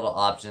 Small little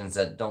options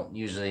that don't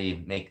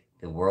usually make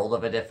the world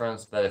of a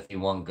difference, but if you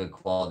want good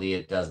quality,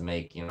 it does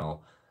make, you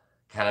know,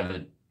 kind of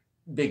a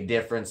big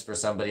difference for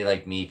somebody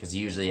like me, because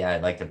usually I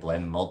like to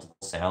blend multiple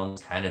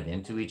sounds kind of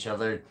into each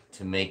other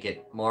to make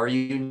it more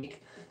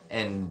unique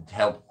and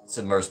help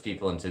submerge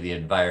people into the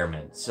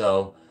environment.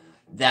 So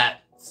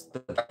that's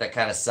the part that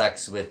kind of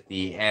sucks with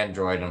the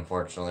Android,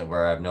 unfortunately,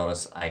 where I've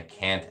noticed I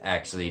can't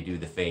actually do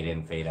the fade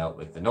in, fade out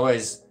with the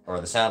noise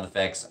or the sound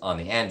effects on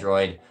the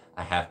Android.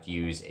 I have to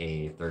use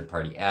a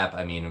third-party app.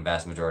 I mean, a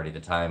vast majority of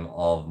the time,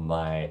 all of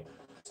my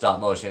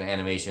stop-motion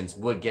animations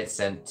would get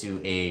sent to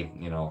a,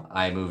 you know,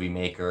 iMovie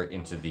Maker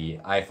into the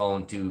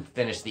iPhone to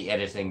finish the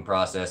editing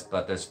process,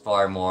 but there's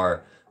far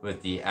more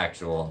with the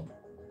actual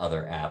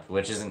other app,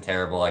 which isn't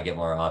terrible. I get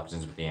more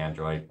options with the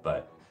Android,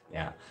 but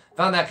yeah.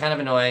 Found that kind of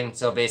annoying,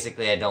 so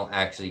basically I don't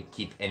actually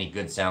keep any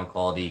good sound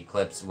quality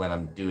clips when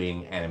I'm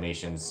doing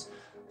animations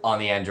on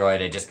the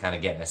Android. I just kind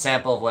of get a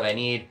sample of what I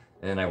need,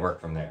 and then I work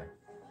from there.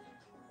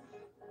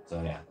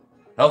 So yeah.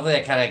 Hopefully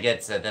that kind of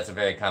gets, that's a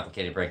very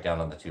complicated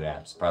breakdown on the 2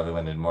 apps. Probably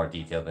went into more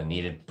detail than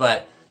needed,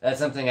 but that's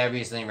something I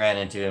recently ran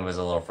into and was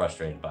a little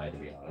frustrated by, to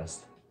be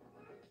honest.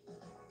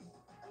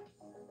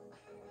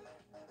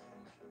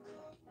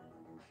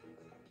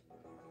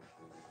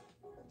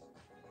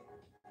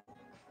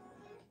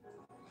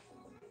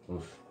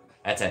 Oof.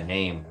 That's a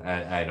name.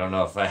 I don't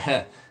know if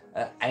I...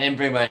 I didn't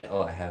bring my...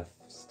 Oh, I have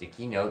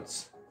sticky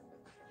notes.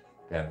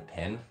 Do I have a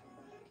pen?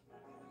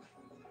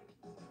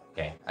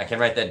 Okay, I can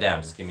write that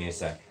down. Just give me a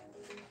sec.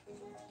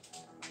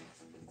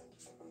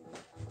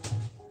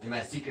 In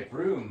my secret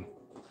room.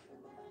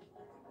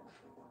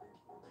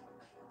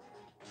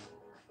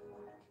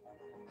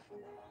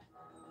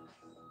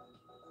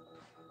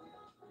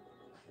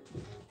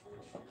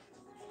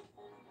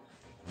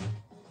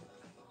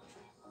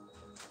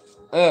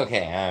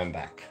 Okay, I'm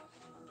back.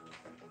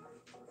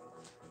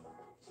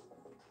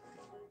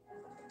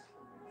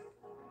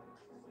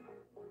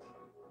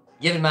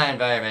 Given my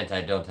environment,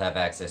 I don't have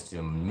access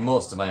to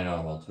most of my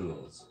normal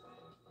tools.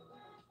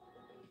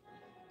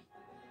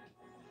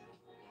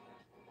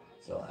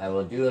 So I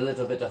will do a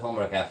little bit of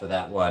homework after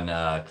that one,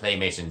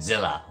 Claymation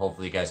Zilla.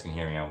 Hopefully you guys can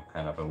hear me. I'm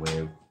kind of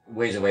a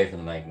ways away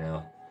from the mic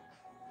now.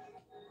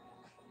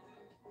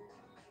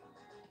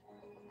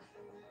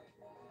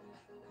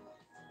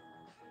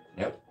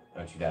 Nope,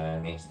 don't you die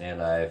on me. Stay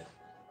alive.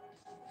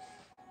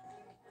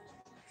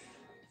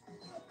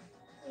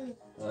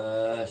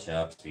 Shut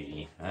up,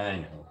 sweetie. I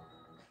know.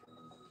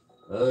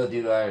 We'll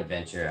do our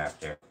adventure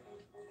after.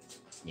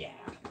 Yeah.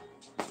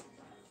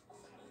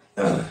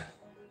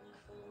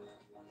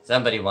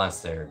 Somebody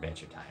wants their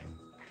adventure time.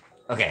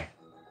 Okay,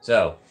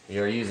 so we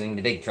are using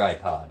the big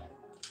tripod.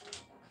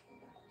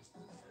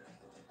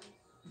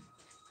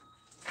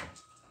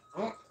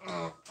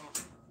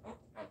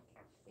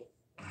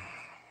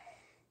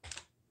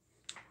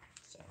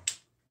 So,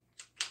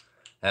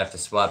 have to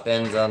swap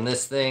ends on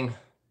this thing.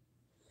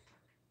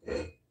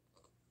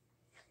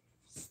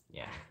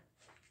 Yeah.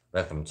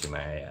 Welcome to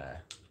my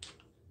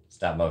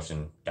stop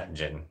motion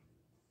dungeon.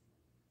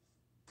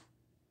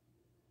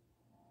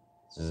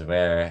 This is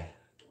where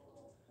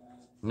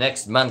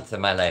next month of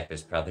my life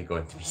is probably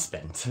going to be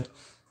spent.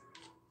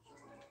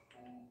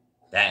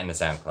 That and the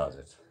sound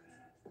closet.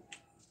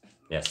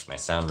 Yes, my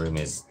sound room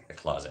is a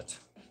closet.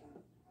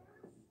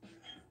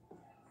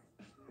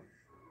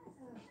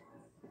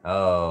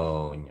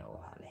 Oh, no,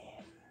 Holly.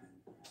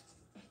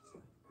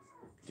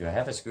 Do I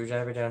have a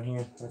screwdriver down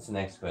here? That's the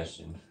next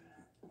question.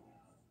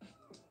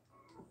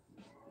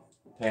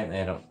 Apparently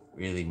I don't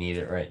really need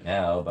it right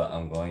now, but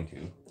I'm going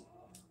to.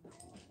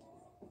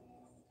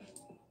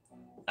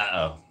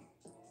 Uh-oh.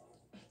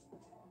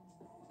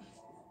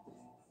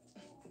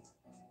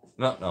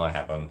 No, I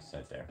have them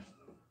set there.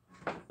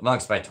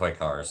 Amongst my toy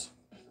cars.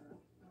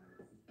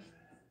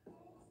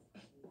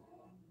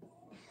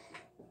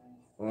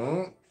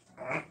 So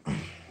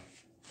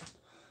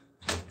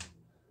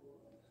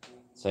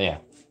yeah,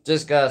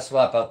 just gotta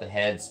swap out the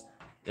heads.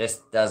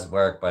 This does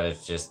work, but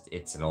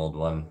it's an old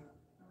one.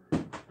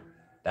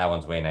 That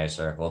one's way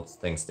nicer, holds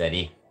things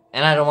steady.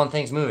 And I don't want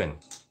things moving.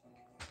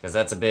 Because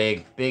that's a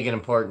big and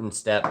important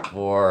step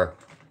for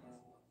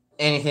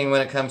anything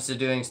when it comes to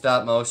doing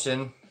stop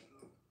motion.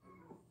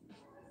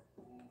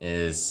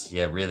 Is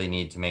you really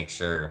need to make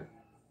sure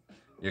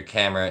your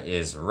camera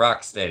is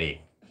rock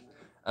steady.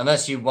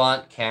 Unless you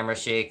want camera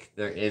shake,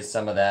 there is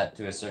some of that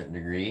to a certain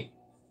degree.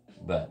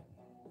 But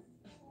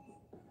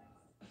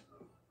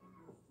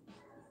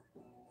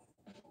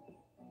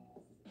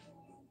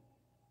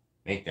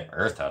make the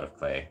earth out of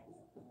clay.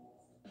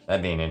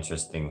 That'd be an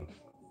interesting.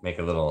 Make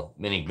a little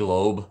mini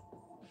globe.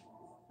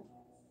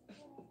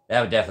 That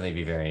would definitely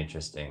be very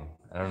interesting.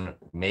 I don't know.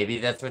 Maybe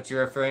that's what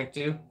you're referring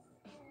to?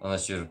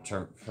 Unless you're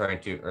referring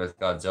to Earth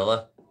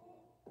Godzilla.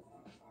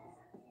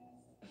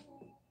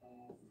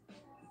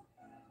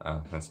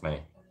 Oh, that's my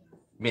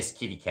Miss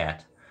Kitty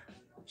Cat.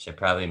 Should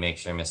probably make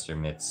sure Mr.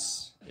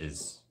 Mitz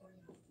is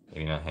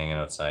maybe not hanging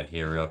outside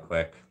here real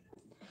quick.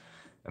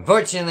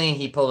 Unfortunately,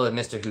 he pulled a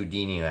Mr.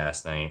 Houdini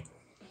last night.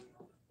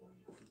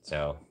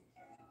 So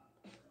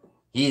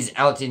he's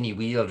out in the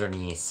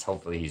wilderness.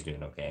 Hopefully he's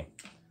doing okay.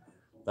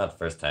 Not the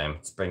first time.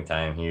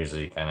 Springtime, he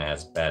usually kind of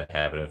has a bad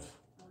habit of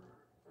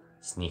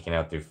sneaking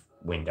out through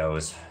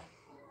windows.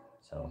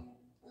 So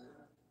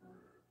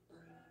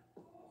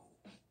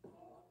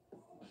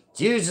it's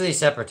usually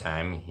supper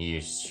time. He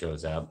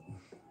shows up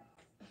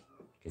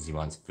because he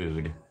wants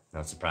food.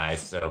 No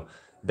surprise. So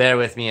bear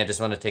with me. I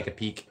just want to take a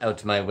peek out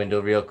to my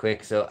window real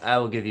quick. So I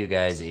will give you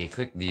guys a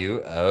quick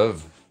view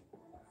of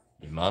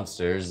the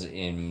monsters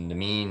in the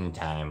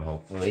meantime,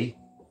 hopefully.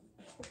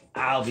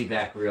 I'll be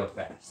back real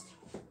fast.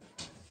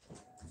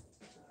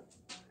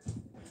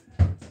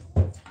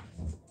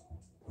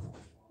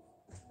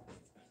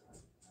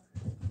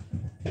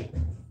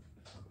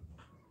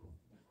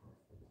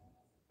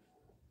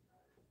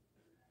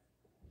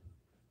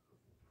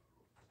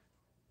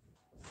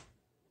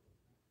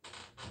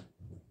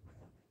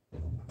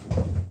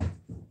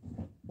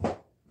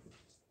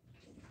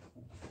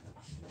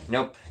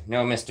 Nope,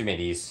 no Mr.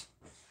 Middies.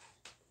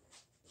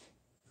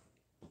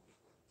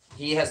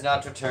 He has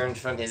not returned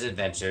from his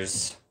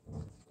adventures.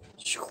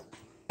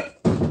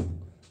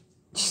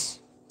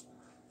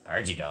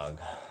 Argy dog.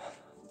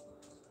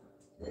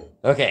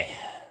 Okay.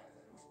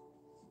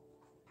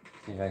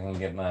 See if I can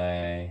get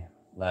my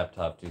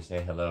laptop to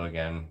say hello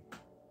again.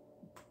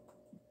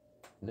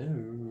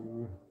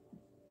 Hello.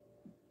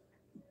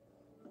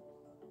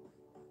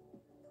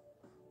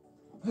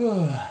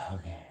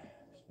 Okay.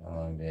 It's been a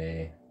long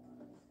day.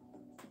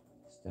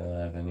 Still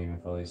haven't even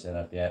fully set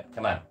up yet.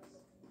 Come on.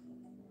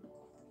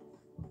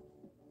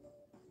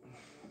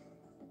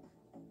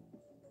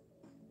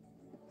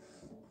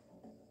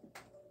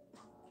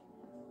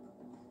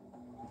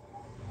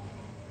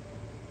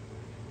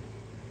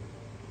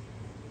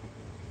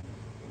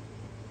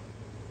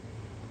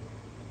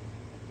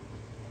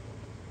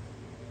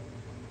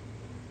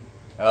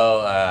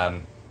 Oh,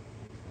 I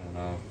don't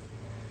know.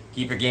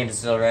 Keeper Games is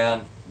still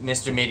around.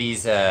 Mr.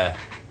 Middies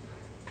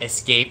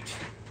escaped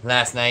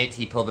last night.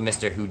 He pulled a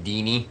Mr.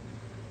 Houdini.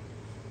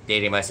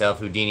 Dating myself,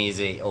 Houdini is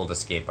an old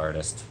escape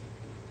artist.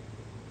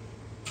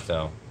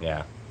 So,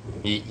 yeah.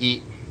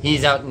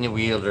 He's out in the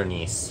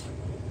wilderness.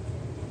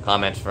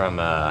 Comment from,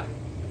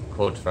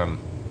 quote from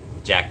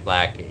Jack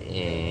Black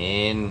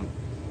in...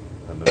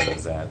 what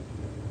was that?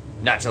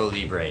 Nacho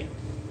Libre.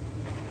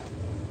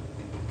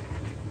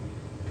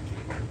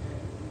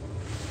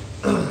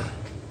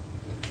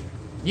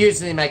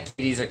 Usually my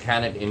kitties are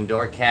kind of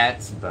indoor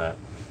cats, but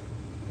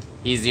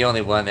he's the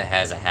only one that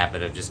has a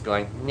habit of just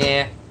going,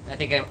 nah, I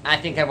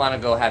think I want to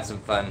go have some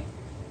fun.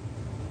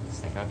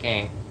 It's like,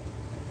 okay.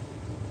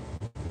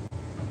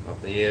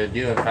 Hopefully you're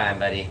doing fine,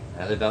 buddy.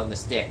 I live out in the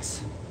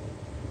sticks.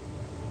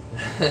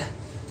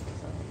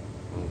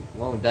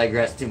 Won't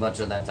digress too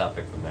much on that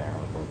topic from there,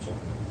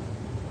 unfortunately.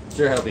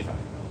 Sure, he'll be fine.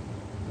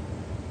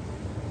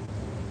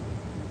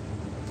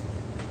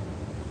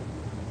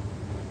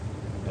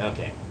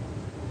 Okay.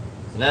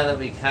 So now that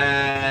we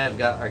kind of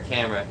got our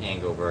camera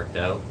angle worked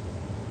out,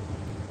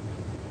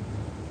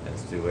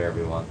 let's do where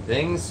we want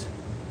things.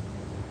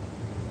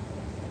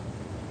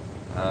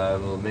 I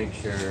will make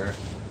sure,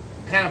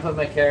 kind of put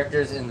my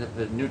characters in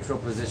the neutral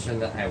position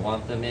that I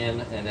want them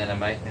in, and then I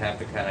might have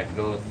to kind of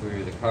go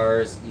through the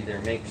cars, either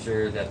make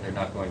sure that they're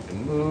not going to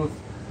move.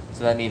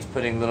 So that means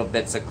putting little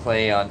bits of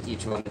clay on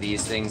each one of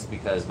these things,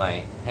 because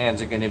my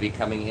hands are going to be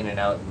coming in and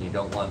out, and you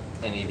don't want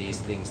any of these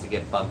things to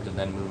get bumped and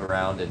then move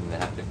around and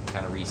have to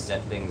kind of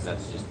reset things.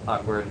 That's just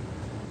awkward.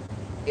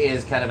 It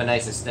is kind of a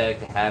nice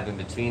aesthetic to have in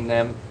between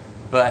them,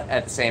 but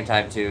at the same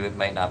time too, it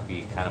might not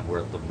be kind of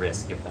worth the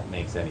risk, if that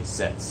makes any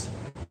sense.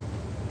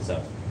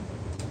 So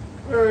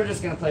we're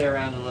just going to play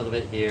around a little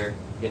bit here,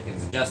 get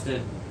things adjusted,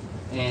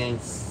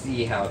 and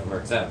see how it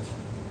works out.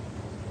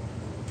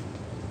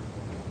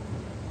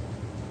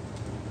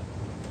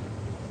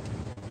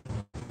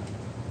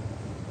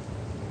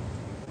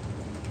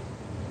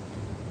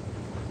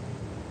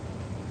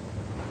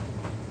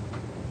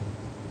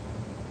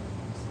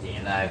 Stay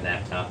alive,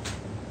 laptop.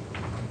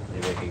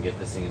 Maybe I can get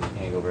this thing in an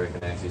angle where I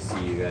can actually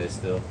see you guys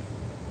still.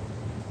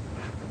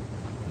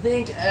 I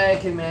think I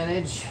can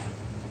manage.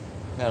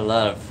 Got a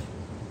lot of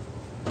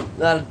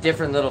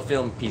different little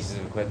film pieces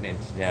of equipment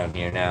down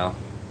here now.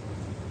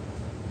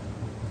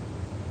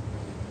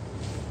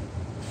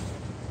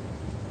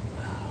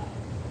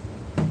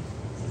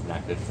 This is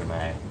not good for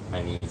my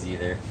knees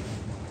either.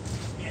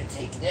 Gotta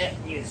take that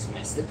and use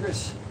my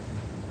slippers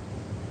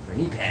for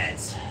knee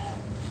pads.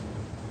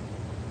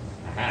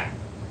 Aha.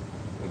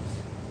 Oops.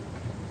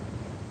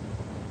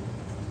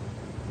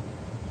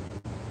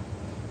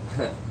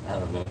 I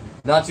don't know.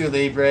 Nacho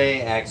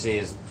Libre actually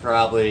is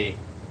probably...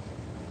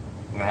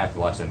 I'm gonna have to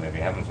watch that movie.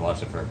 I haven't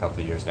watched it for a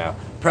couple of years now.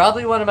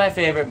 Probably one of my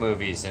favorite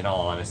movies, in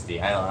all honesty.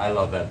 I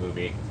love that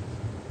movie.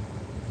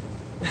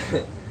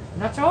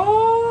 Nacho!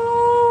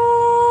 Oh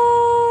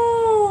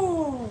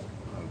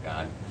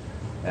god.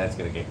 That's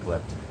gonna get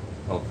clipped.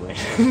 Hopefully.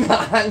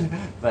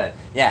 But,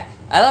 yeah.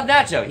 I love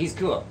Nacho. He's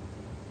cool.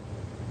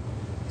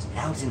 He's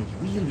out in the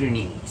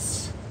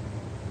wilderness.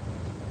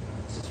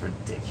 It's just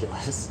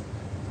ridiculous.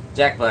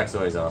 Jack Black's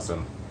always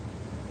awesome.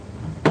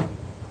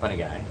 Funny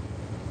guy.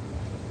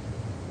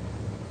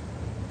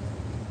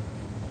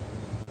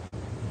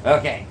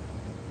 Okay.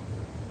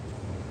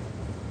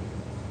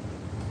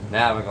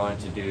 Now we're going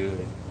to do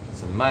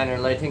some minor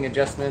lighting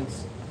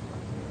adjustments.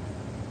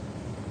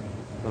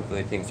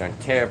 Hopefully things aren't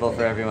terrible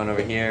for everyone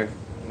over here.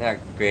 Not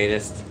the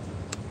greatest.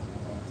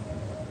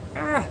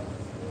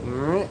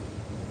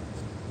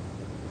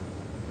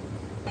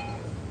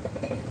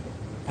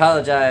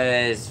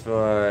 Apologize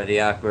for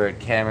the awkward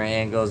camera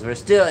angles. We're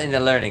still in the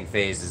learning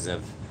phases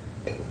of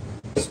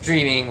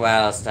streaming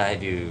whilst I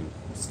do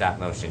stop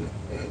motion.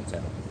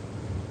 So,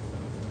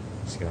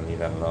 just gonna leave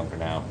that alone for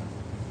now.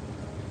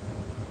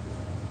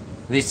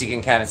 At least you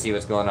can kind of see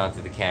what's going on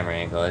through the camera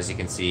angle. As you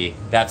can see,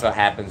 that's what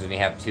happens when you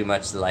have too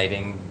much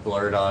lighting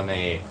blurred on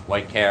a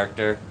white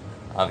character.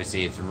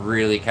 Obviously, it's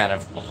really kind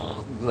of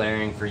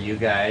glaring for you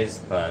guys,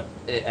 but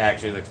it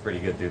actually looks pretty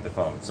good through the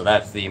phone. So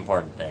that's the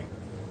important thing.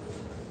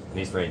 At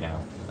least right now.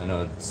 I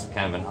know it's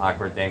kind of an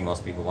awkward thing.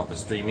 Most people want the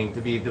streaming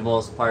to be the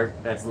most part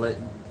that's lit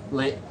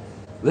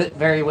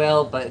very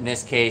well, but in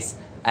this case,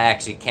 I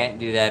actually can't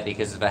do that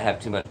because if I have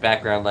too much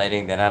background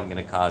lighting, then I'm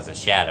going to cause a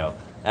shadow.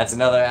 That's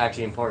another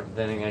actually important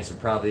thing I should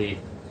probably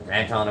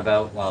rant on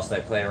about whilst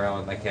I play around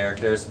with my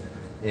characters,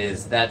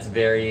 is that's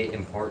very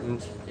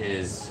important,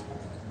 is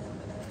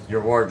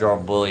your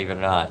wardrobe, believe it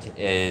or not,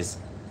 is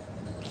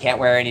you can't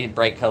wear any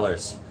bright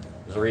colors.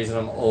 There's a reason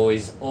I'm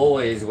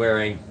always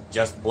wearing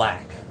just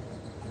black,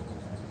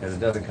 because it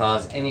doesn't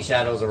cause any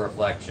shadows or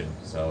reflection.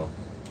 So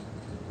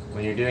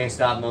when you're doing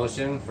stop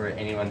motion, for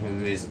anyone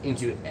who is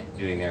into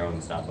doing their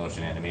own stop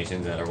motion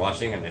animations that are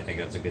watching, and I think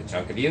that's a good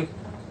chunk of you,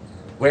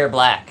 wear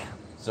black.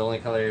 It's the only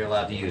color you're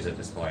allowed to use at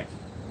this point.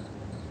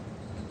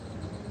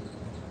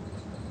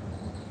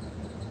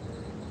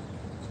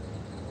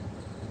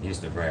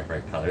 Used to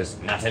bright colors,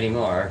 not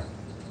anymore.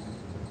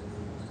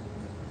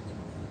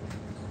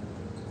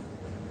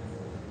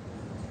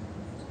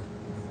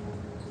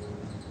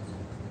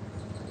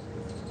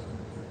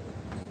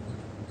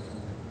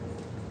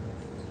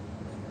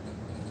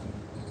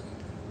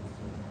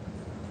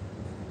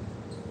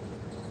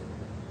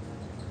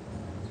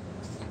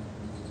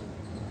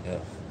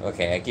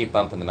 Okay, I keep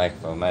bumping the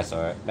microphone, my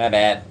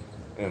bad.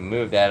 I'm gonna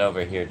move that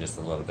over here just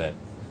a little bit.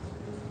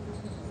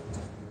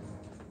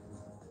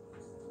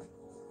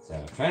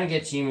 So, trying to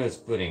get Shimo's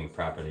footing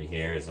properly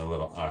here is a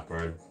little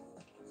awkward.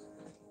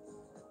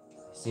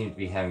 I seem to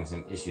be having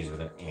some issues with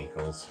her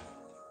ankles.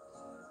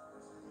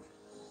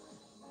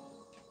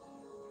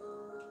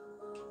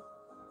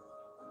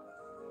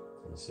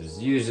 This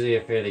is usually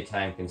a fairly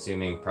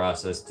time-consuming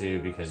process too,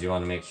 because you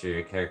want to make sure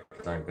your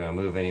characters aren't going to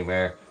move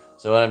anywhere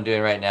So what I'm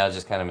doing right now is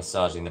just kind of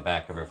massaging the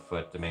back of her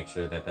foot to make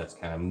sure that that's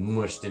kind of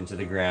mushed into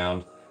the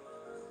ground.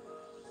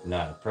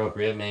 Not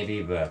appropriate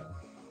maybe, but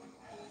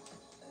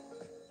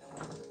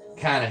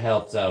kind of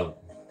helps out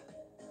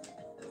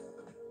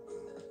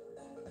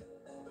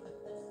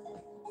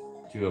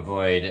to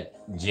avoid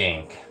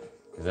jank,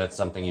 because that's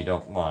something you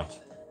don't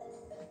want.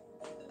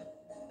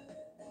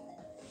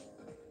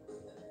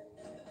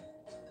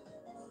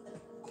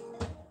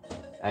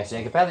 Actually,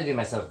 I could probably do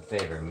myself a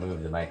favor and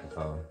move the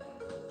microphone.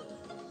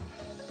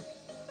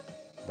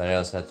 But I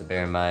also have to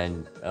bear in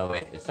mind... Oh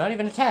wait, it's not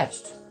even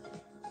attached.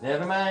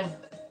 Never mind.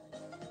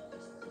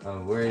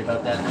 I'm worried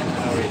about that thing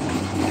for no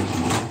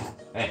reason.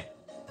 Hey.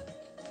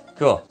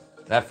 Cool.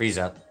 That frees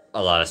up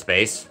a lot of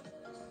space.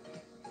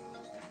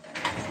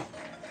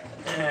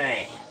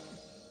 Alright.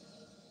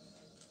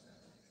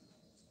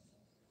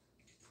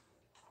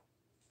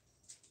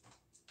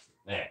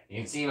 There. You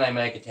can see my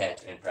mic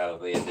attachment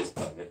probably at this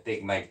point. The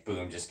big mic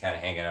boom just kind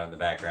of hanging out in the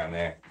background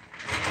there.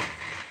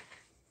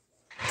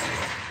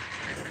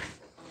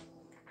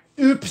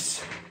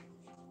 Oops!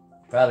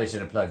 Probably should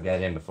have plugged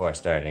that in before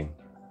starting.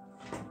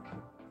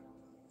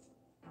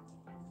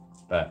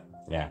 But,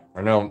 yeah.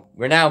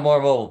 We're now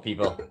more mobile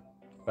people.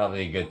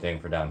 Probably a good thing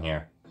for down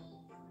here.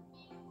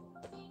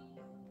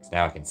 So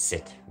now I can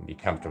sit and be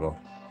comfortable.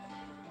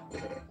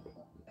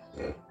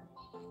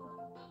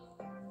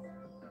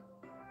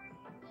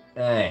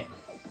 Alright.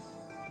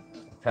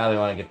 Probably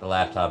want to get the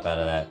laptop out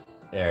of that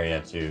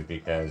area too,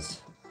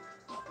 because...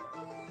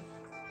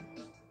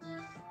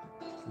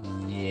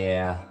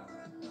 Yeah.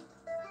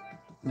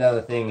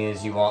 Another thing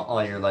is you want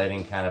all your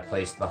lighting kind of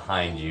placed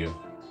behind you.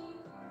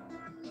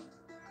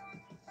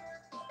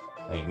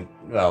 Like,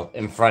 well,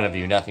 in front of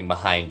you, nothing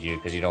behind you,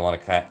 because you don't want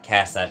to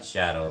cast that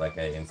shadow like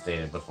I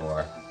stated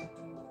before.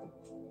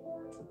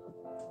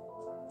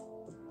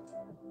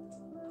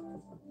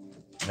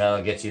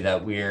 That'll get you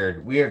that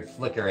weird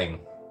flickering,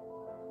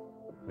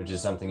 which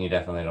is something you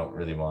definitely don't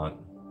really want.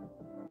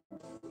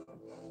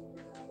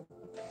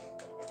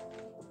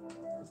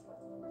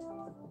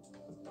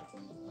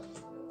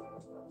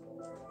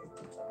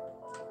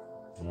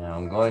 Now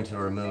I'm going to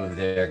remove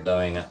their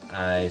glowing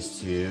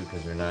eyes too,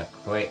 because we're not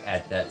quite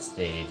at that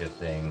stage of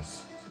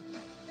things.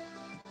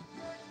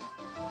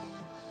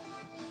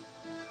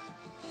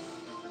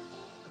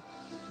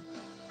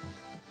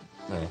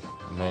 I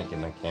might get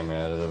my camera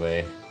out of the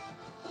way.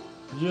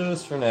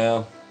 Just for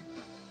now.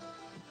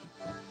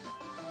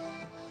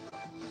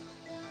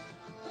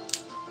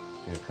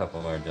 Do a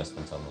couple more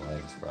adjustments on the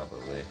legs,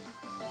 probably.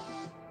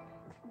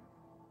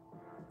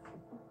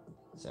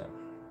 So,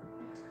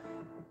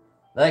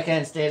 like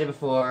I stated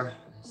before,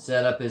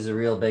 setup is a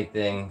real big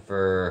thing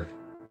for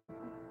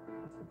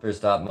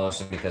stop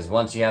motion, because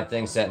once you have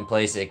things set in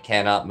place, it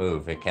cannot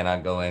move. It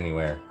cannot go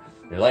anywhere.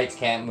 Your lights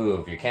can't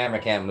move. Your camera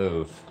can't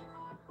move.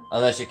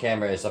 Unless your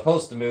camera is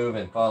supposed to move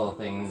and follow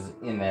things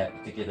in that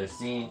particular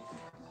scene.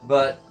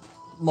 But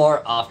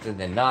more often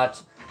than not,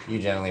 you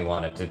generally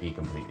want it to be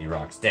completely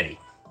rock steady.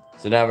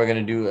 So now we're going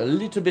to do a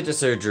little bit of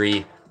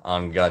surgery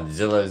on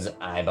Godzilla's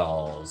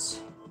eyeballs.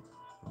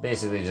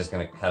 Basically just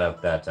going to cut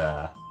up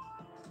that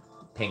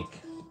pink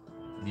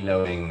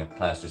glowing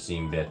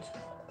plasticine bit.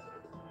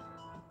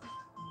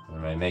 Or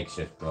my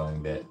makeshift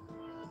glowing bit.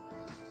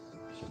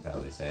 Should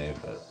probably say,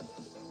 but...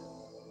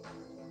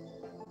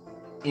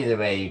 Either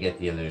way, you get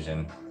the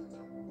illusion.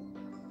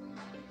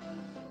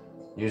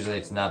 Usually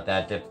it's not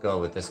that difficult.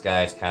 With this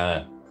guy, it's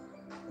kind of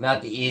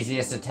not the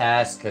easiest of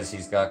tasks, because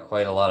he's got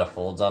quite a lot of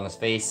folds on his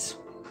face.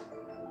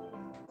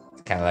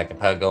 It's kind of like a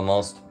pug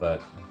almost, but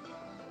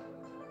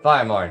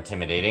far more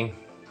intimidating.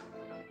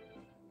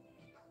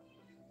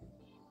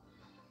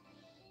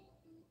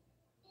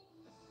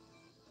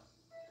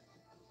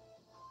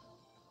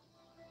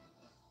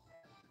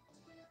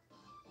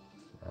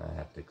 I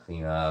have to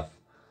clean off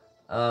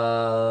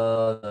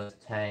those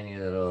tiny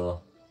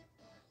little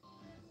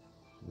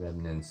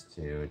remnants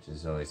too, which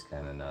is always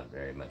kind of not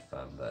very much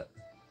fun, but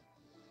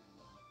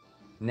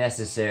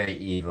necessary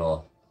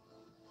evil.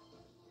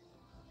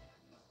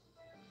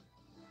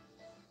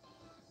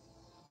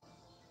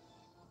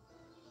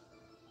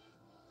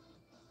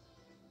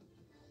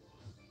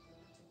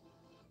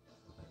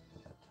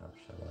 Let that top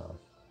shut off.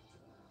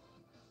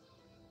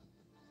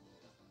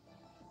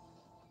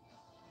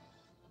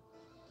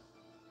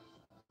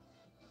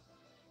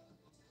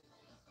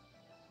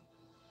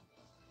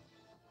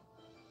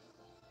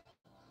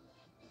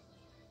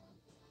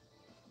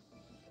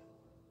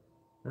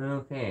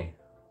 Okay.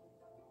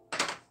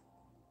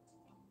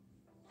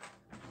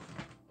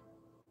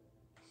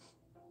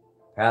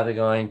 Probably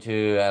going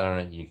to, I don't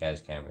know, you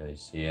guys can't really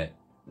see it,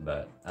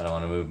 but I don't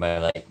want to move my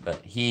light,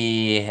 but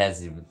he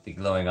has the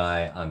glowing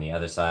eye on the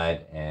other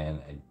side,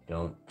 and I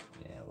don't,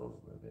 yeah, we'll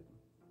move it.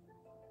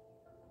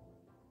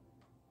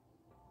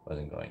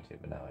 Wasn't going to,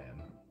 but now I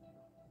am.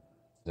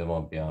 It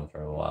won't be on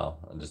for a while.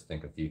 I'll just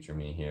think of future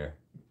me here.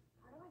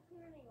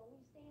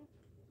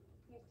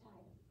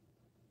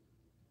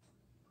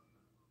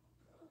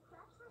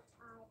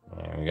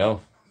 There we go.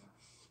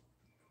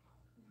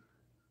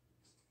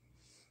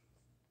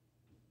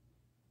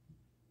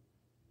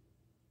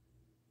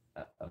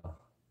 Uh-oh.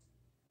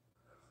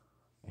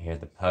 I hear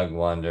the pug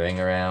wandering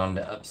around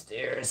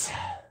upstairs.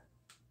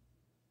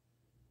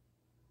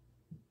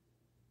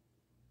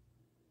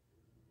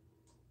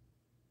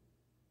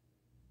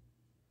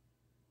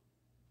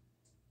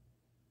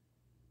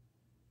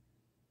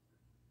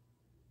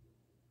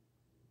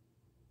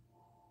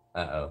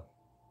 Uh-oh.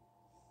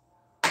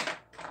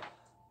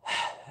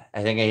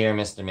 I think I hear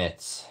Mr.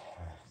 Mitz.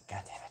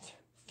 God damn it.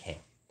 Okay.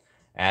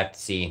 I have to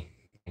see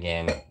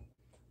again.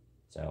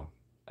 So,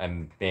 I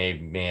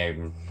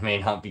may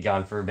not be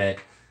gone for a bit.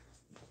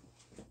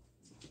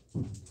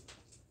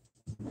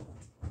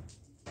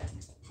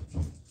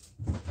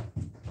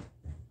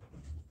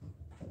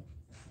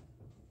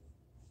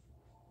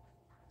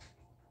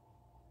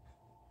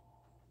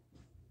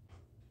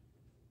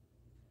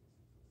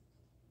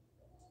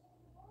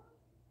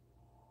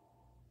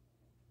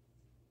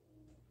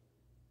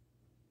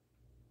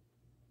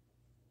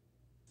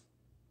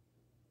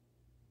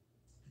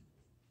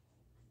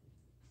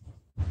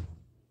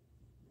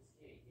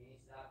 Can you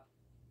stop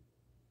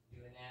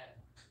doing that?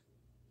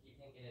 Keep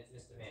thinking it's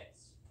Mr. Mitz.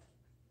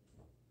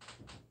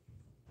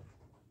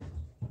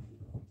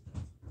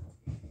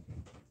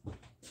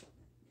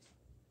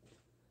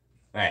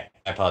 Alright,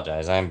 I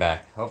apologize. I'm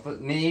back. Hopefully,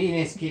 maybe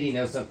Miss Kitty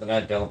knows something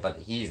I don't, but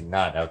he's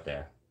not out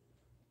there.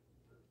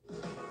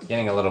 It's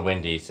getting a little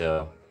windy,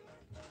 so.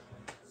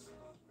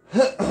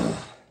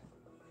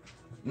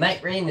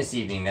 Might rain this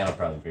evening. That'll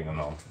probably bring him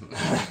home.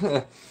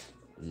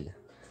 Yeah.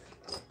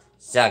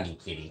 Soggy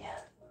kitty.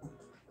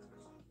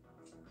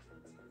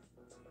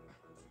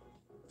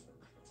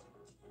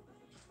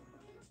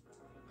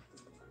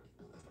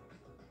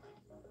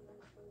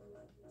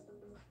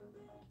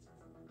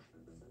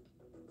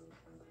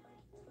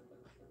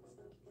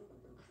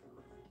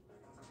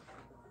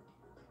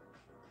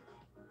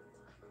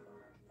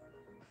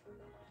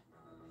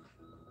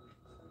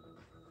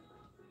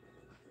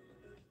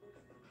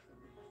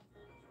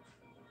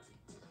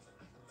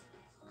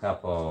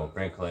 Couple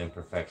wrinkle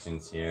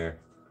imperfections here,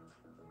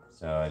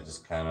 so I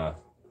just kind of,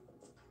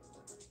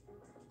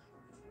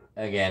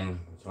 again,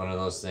 it's one of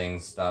those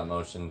things. Stop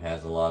motion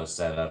has a lot of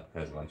setup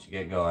because once you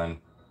get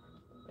going,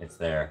 it's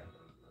there.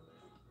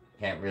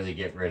 Can't really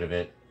get rid of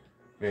it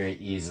very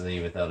easily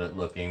without it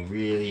looking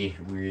really,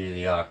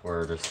 really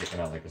awkward or sticking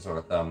out like a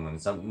sore thumb. When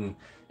something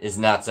is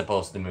not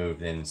supposed to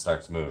move, then it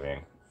starts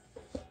moving.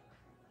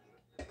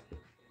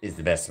 Is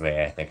the best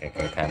way I think I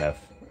can kind of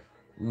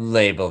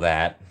label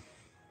that.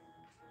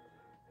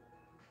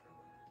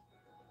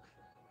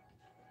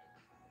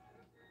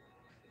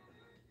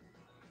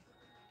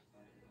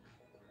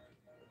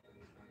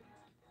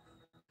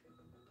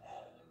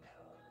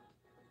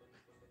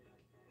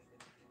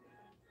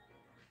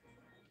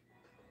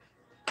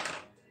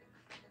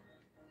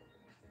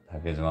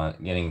 Because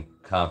I'm getting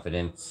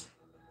confidence.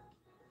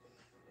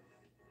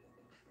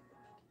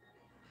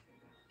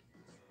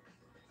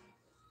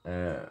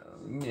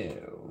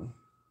 No.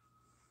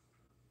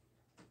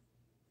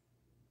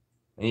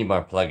 I need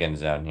more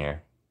plugins down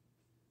here.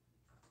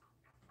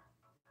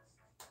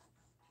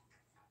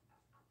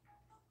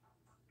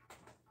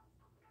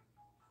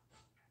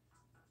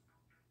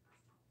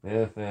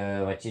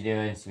 Fufu, what you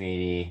doing,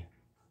 sweetie?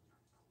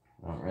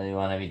 I don't really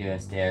want to be doing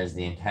stairs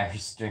the entire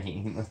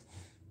stream.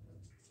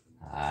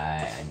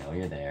 Hi, I know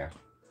you're there.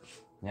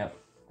 Yep,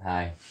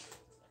 hi.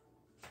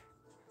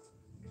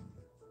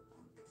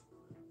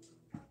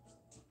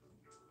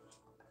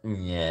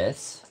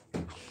 Yes.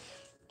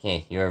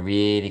 Okay, you're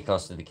really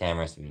close to the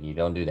camera, sweetie.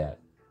 Don't do that.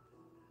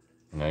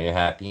 I know you're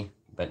happy,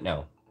 but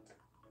no.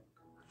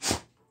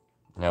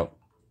 Nope.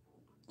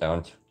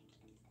 Don't.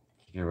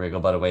 Keep your wiggle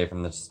butt away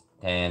from the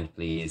stand,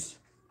 please.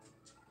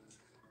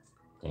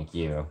 Thank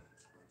you.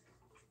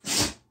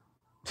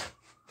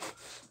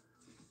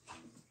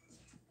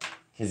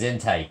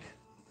 Gesundheit.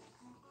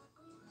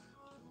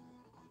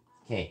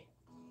 Okay.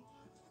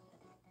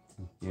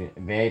 You're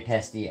very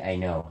pesty, I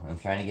know. I'm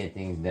trying to get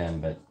things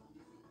done, but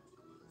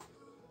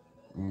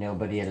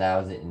nobody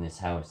allows it in this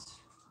house.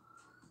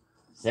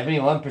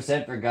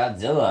 71% for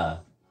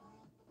Godzilla.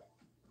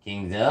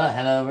 Kingzilla,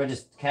 hello, we're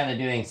just kind of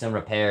doing some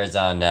repairs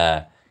on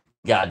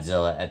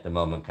Godzilla at the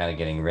moment, kind of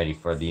getting ready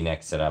for the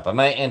next setup. I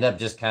might end up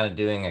just kind of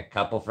doing a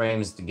couple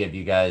frames to give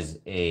you guys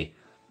a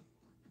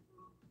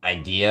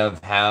idea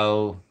of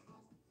how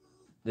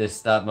this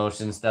stop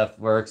motion stuff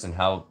works and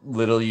how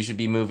little you should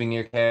be moving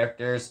your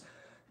characters.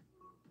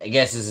 I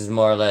guess this is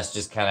more or less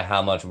just kind of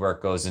how much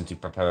work goes into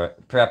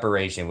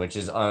preparation, which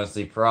is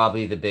honestly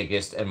probably the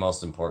biggest and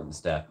most important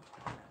step.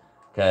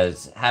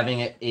 Because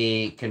having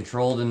a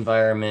controlled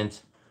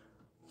environment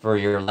for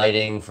your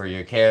lighting, for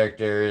your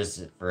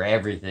characters, for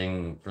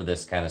everything, for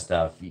this kind of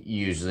stuff,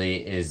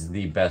 usually is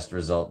the best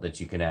result that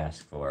you can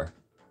ask for.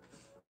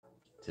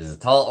 It is a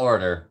tall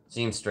order.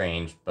 Seems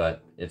strange,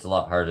 but it's a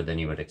lot harder than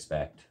you would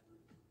expect.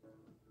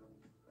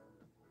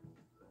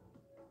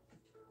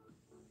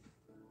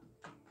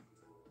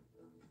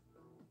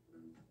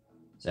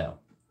 So,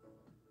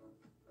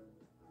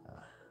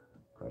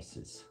 of course,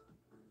 his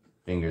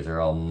fingers are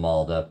all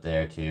mauled up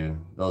there too.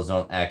 Those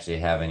don't actually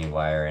have any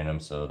wire in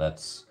them, so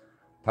that's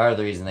Part of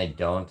the reason they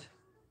don't,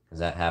 because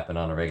that happen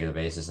on a regular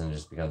basis and it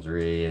just becomes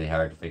really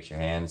hard to fix your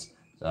hands.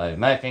 So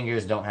my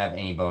fingers don't have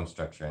any bone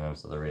structure in them,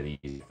 so they're really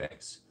easy to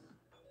fix.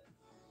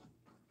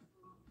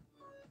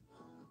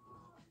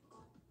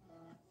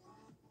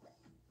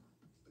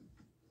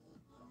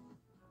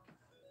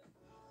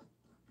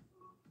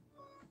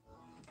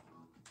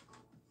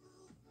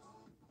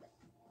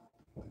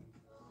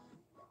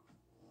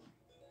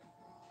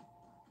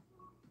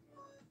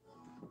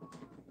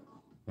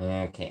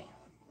 Okay.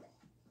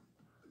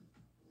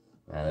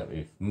 Now that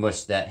we've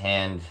mushed that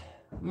hand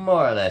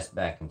more or less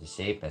back into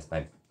shape, as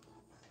my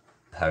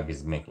pug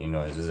is making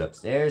noises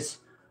upstairs.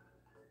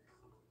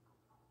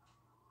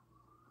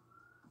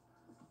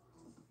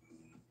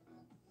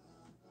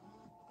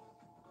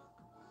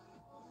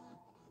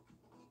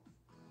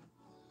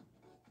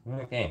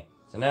 Okay,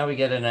 so now we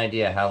get an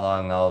idea how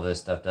long all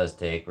this stuff does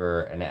take.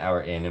 We're an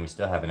hour in and we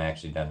still haven't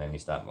actually done any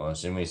stop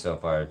motion. We so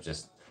far have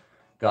just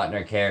gotten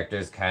our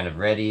characters kind of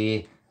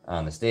ready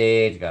on the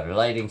stage, got our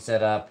lighting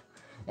set up,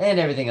 and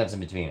everything else in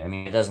between. I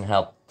mean, it doesn't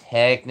help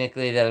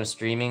technically that I'm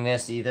streaming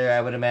this either,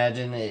 I would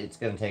imagine. It's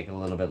going to take a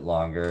little bit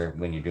longer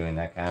when you're doing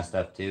that kind of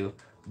stuff too.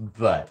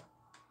 But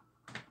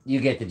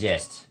you get the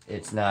gist.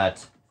 It's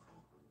not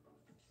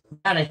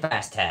a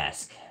fast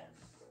task.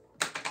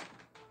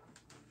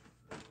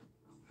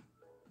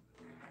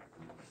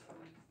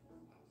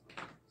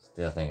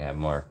 Still think I have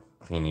more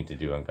cleaning to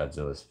do on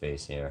Godzilla's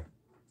face here.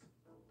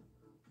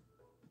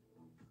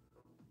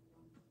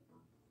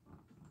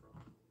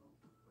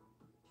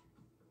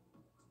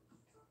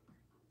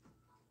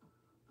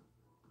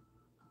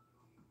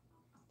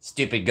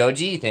 Stupid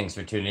Goji, thanks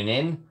for tuning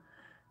in.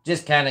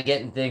 Just kind of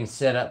getting things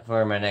set up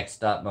for my next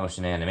stop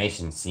motion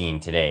animation scene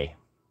today.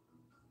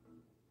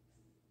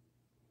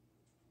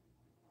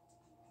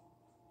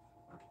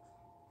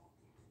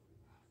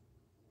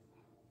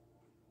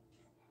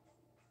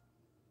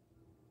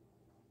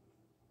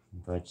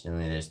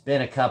 Unfortunately, there's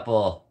been a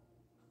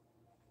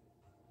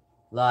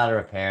lot of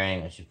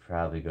repairing. I should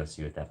probably go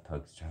see what that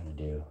pug's trying to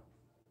do.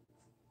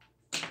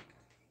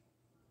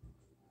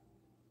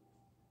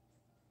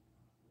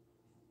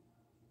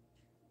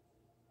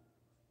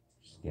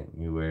 She's getting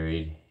me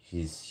worried.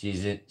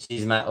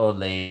 She's my old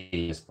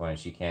lady at this point.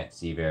 She can't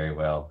see very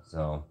well,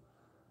 so.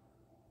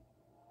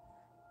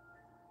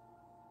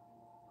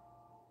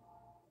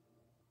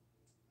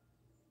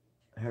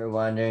 Her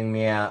wandering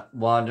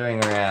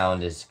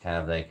around is kind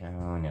of like,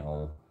 oh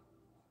no.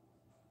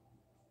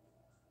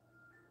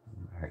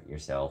 Hurt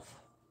yourself.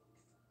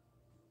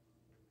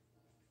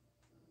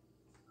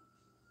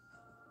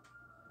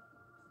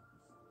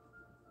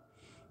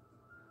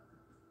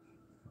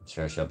 I'm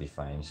sure she'll be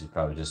fine. She's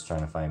probably just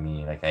trying to find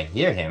me. Like, I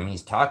hear him,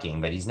 he's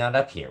talking, but he's not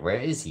up here. Where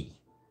is he?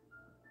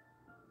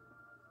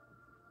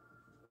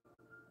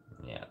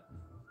 Yeah.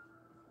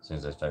 As soon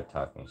as I start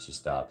talking, she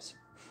stops.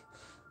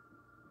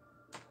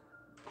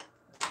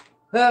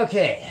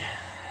 Okay.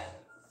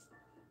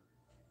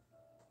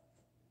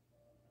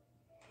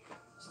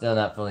 Still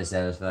not fully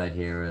satisfied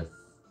here with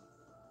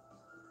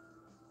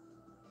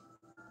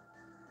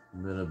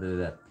a little bit of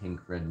that pink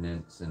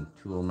redness and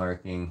tool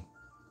marking.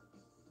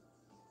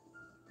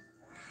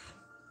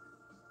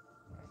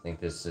 I think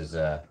this is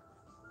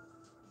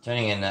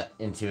turning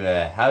into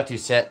a how to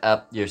set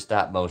up your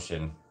stop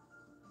motion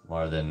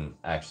more than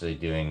actually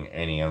doing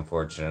any,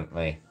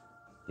 unfortunately,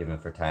 given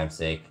for time's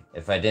sake.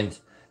 If I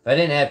didn't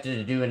have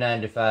to do a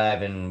 9 to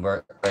 5 and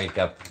wake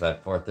up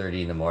at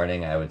 4:30 in the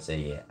morning, I would say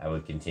yeah, I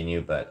would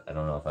continue, but I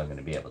don't know if I'm going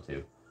to be able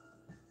to.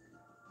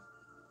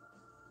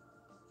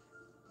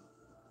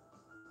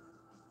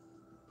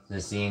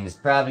 This scene is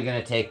probably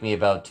going to take me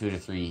about 2 to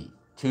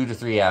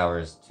 3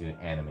 hours to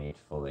animate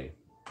fully.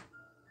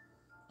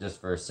 Just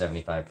for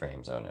 75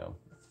 frames, oh no.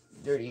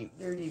 Dirty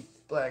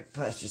black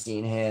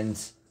plasticine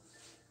hands.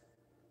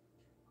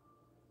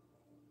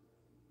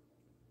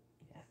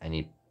 I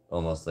need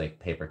almost like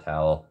paper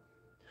towel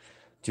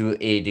to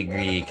a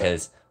degree,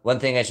 because one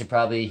thing I should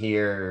probably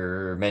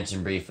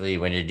mention briefly,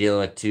 when you're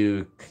dealing with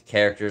two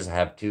characters that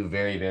have two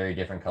very, very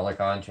different color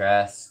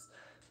contrasts,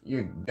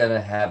 you're gonna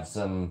have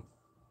some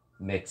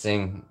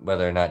mixing,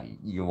 whether or not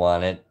you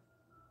want it.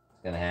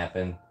 It's gonna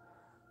happen,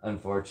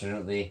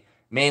 unfortunately.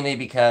 Mainly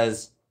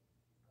because,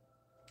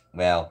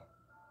 well,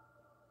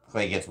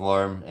 clay gets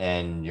warm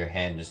and your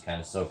hand just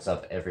kind of soaks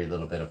up every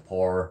little bit of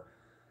pore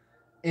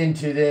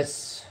into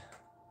this.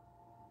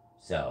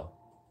 So,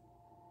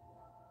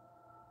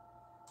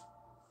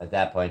 at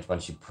that point,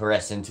 once you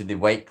press into the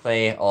white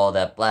clay, all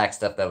that black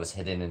stuff that was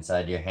hidden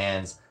inside your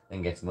hands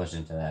then gets mushed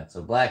into that.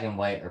 So black and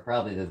white are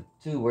probably the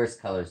two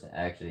worst colors to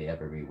actually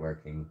ever be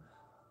working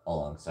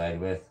alongside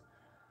with.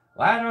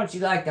 Why don't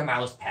you like the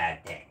mouse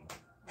pad thing?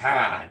 Come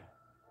on!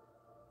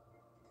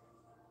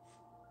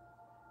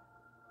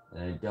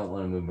 And I don't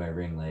want to move my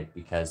ring light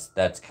because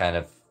that's kind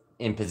of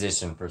in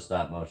position for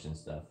stop motion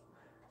stuff.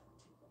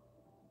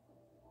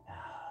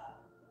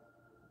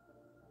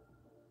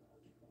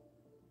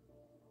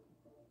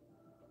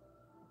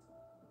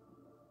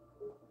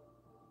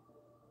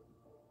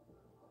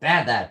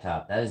 Bad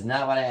laptop. That is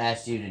not what I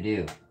asked you to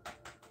do.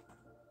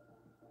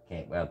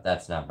 Okay, well,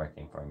 that's not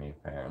working for me,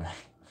 apparently.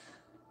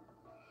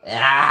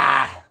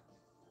 Ah!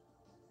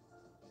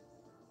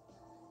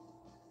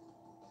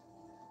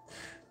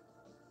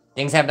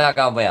 Things have not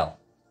gone well.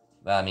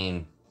 I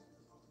mean,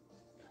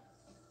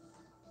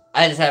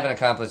 I just haven't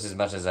accomplished as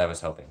much as I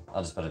was hoping.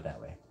 I'll just put it that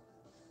way.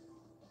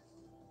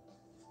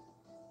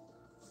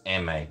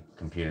 And my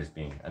computer's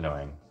being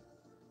annoying.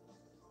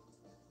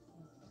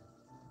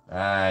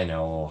 I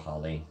know,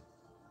 Holly.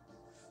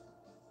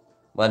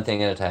 One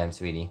thing at a time,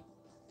 sweetie.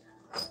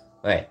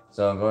 Alright,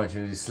 so I'm going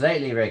to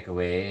slightly rake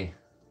away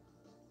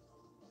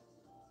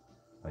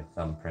my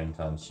thumbprint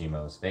on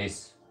Shimo's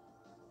face.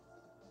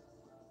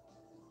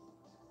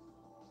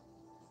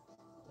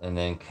 And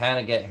then kind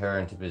of get her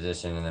into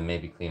position, and then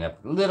maybe clean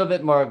up a little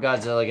bit more of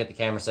Godzilla, get the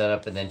camera set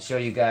up, and then show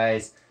you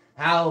guys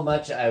how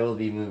much I will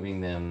be moving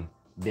them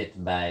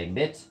bit by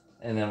bit.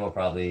 And then we'll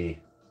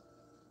probably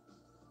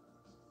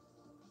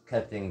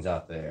cut things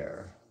off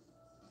there.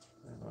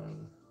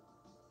 1,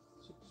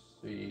 2,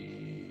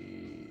 3.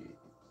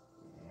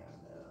 Yeah,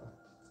 no.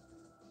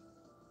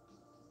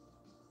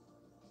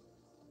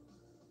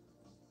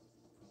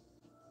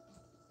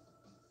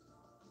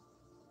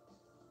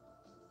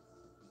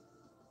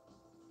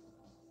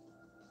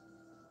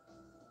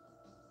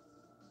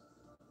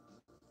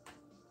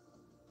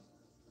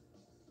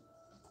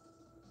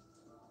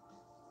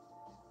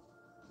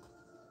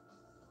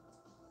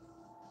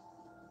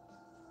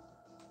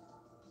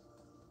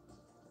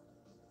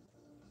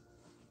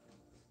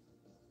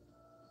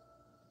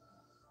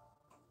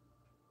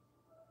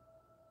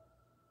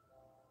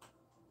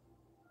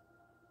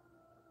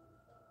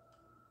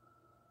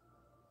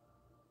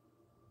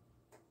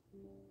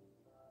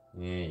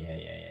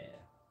 Yeah.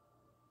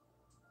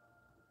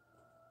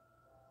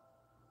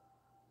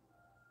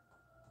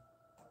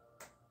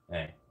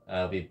 Alright,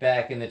 I'll be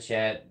back in the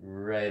chat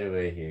right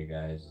away here,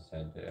 guys. Just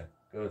had to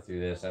go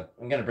through this.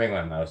 I'm gonna bring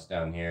my mouse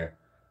down here.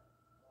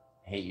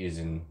 I hate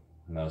using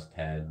mouse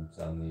pads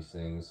on these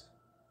things.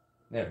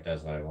 Never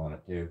does what I want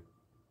it to.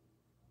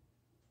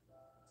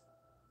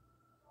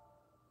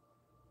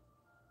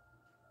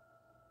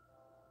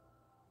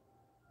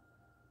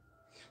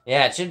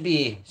 Yeah, it should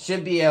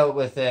be out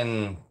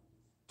within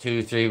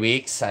 2-3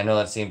 weeks. I know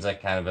that seems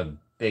like kind of a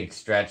big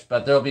stretch,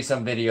 but there'll be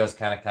some videos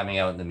kind of coming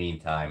out in the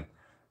meantime.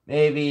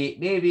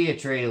 Maybe a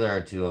trailer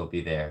or two will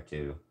be there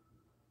too.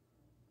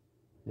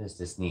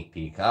 Just a sneak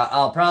peek.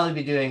 I'll probably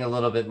be doing a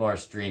little bit more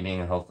streaming,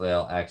 and hopefully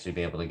I'll actually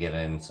be able to get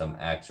in some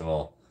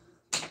actual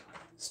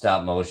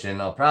stop motion.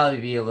 I'll probably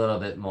be a little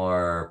bit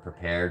more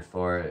prepared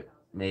for it.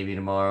 Maybe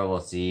tomorrow, we'll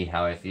see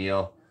how I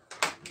feel.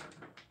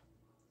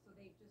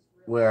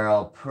 Where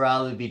I'll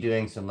probably be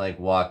doing some like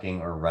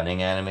walking or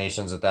running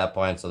animations at that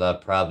point, so that'll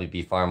probably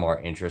be far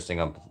more interesting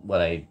on what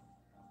I'd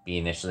be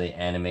initially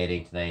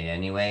animating tonight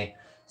anyway.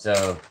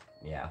 So,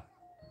 yeah.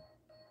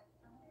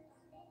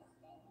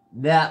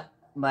 That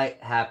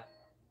might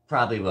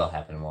probably will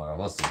happen tomorrow.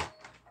 We'll see.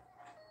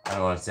 I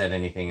don't want to set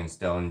anything in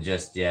stone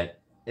just yet.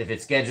 If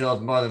it's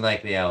scheduled, more than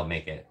likely I'll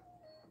make it.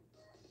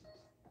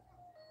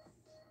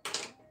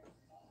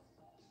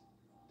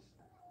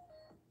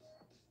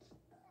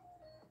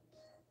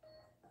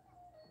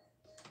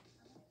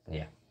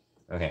 Yeah.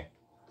 Okay.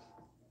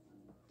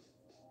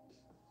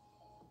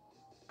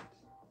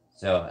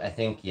 So, I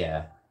think,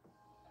 yeah.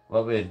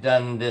 What we've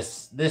done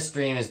this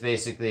stream is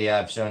basically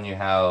I've shown you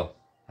how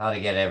to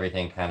get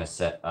everything kind of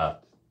set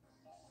up.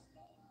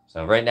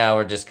 So right now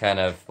we're just kind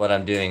of, what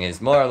I'm doing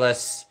is more or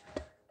less,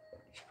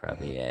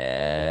 probably,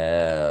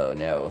 oh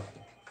no.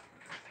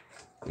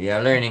 We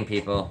are learning,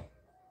 people.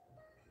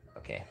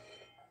 Okay.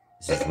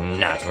 This is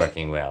not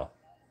working well.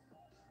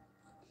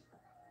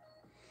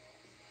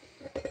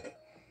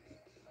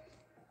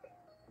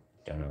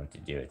 Don't know what to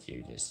do with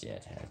you just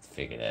yet. I have to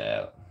figure that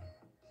out.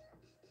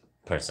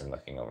 Person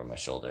looking over my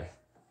shoulder.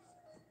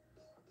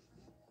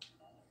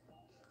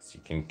 So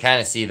you can kind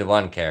of see the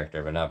one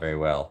character, but not very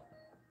well.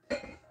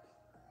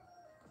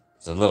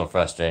 It's a little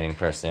frustrating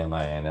personally on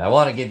my end. I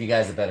want to give you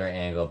guys a better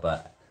angle,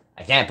 but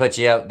I can't put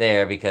you out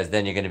there because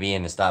then you're going to be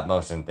in the stop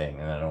motion thing,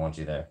 and I don't want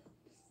you there.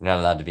 You're not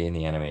allowed to be in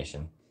the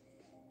animation.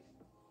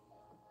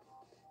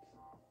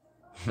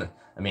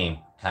 I mean,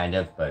 kind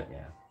of, but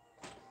yeah.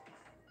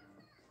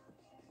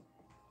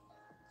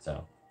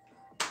 So,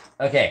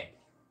 okay.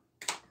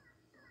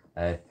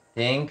 I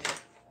think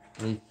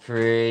we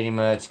pretty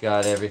much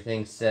got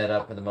everything set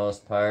up for the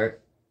most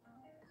part.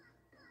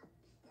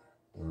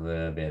 A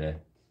little bit of...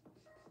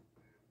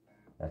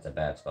 That's a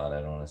bad spot,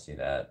 I don't want to see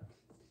that.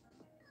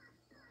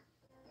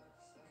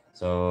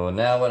 So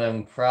now what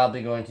I'm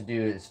probably going to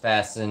do is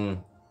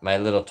fasten my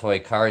little toy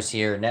cars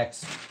here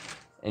next.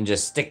 And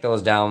just stick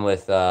those down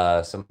with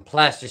some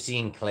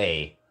plasticine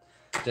clay.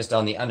 Just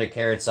on the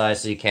undercarriage side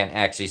so you can't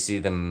actually see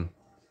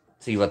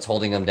what's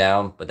holding them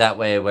down. But that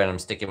way when I'm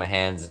sticking my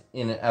hands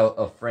in and out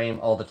of frame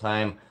all the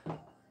time,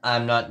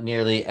 I'm not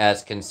nearly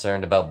as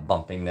concerned about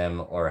bumping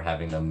them or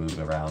having them move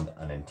around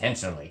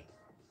unintentionally.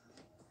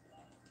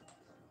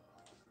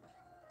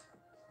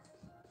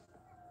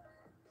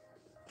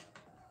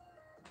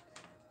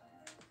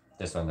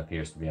 this one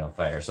appears to be on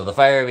fire. So the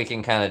fire we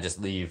can kind of just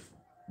leave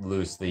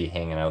loosely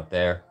hanging out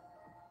there.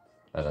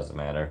 That doesn't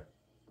matter.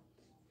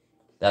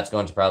 That's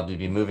going to probably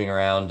be moving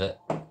around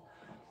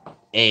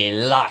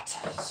a lot.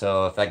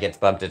 So if that gets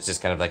bumped, it's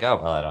just kind of like, oh,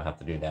 well, I don't have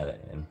to do that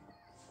again.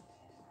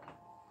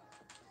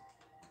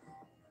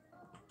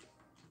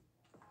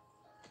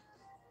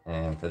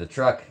 And for the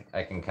truck,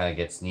 I can kind of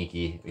get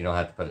sneaky. We don't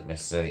have to put it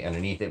necessarily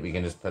underneath it. We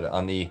can just put it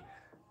on the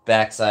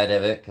back side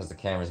of it because the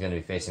camera's going to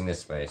be facing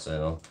this way.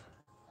 So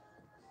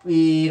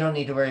we don't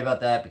need to worry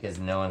about that because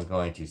no one's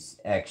going to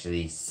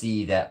actually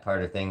see that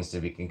part of things. So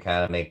we can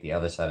kind of make the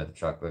other side of the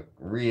truck look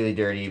really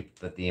dirty.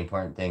 But the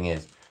important thing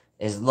is,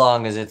 as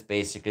long as it's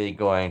basically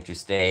going to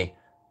stay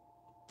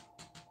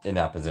in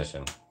that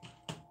position.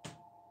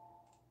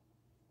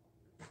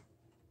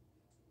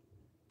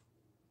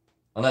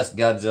 Unless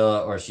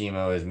Godzilla or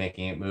Shimo is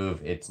making it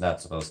move, it's not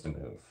supposed to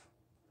move.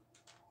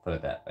 Put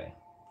it that way.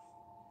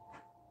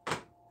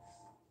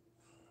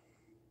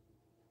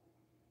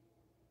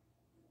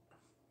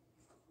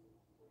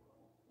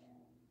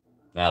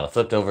 Now, the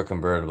flipped over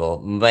convertible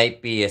might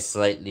be a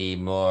slightly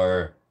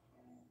more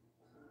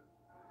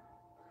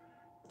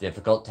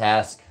difficult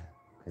task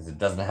because it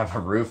doesn't have a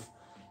roof.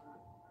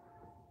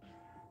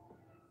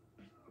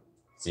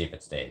 See if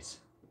it stays.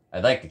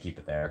 I'd like to keep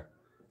it there.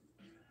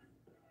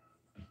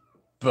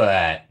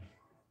 But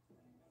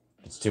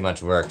it's too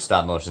much work.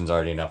 Stop motion's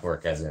already enough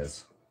work as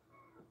is.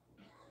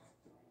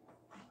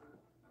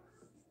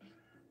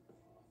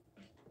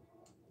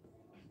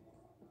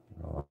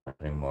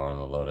 Putting more on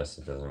the Lotus,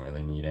 it doesn't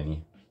really need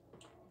any.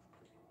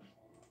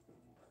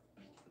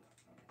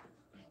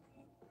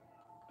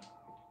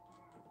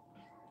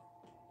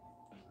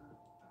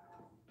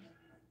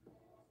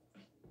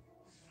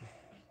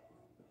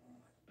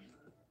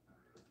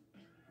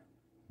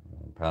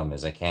 The problem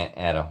is I can't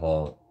add a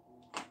whole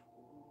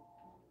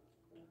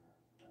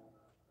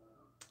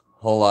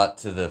lot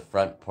to the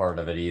front part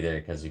of it either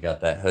because you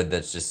got that hood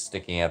that's just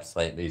sticking up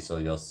slightly so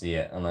you'll see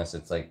it unless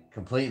it's like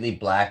completely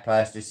black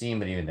plasticine,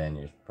 but even then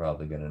you're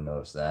probably going to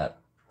notice that.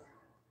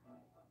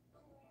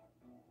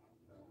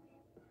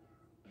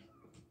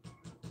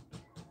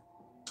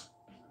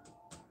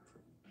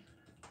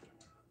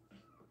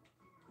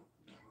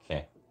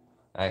 Okay,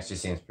 that actually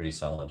seems pretty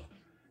solid.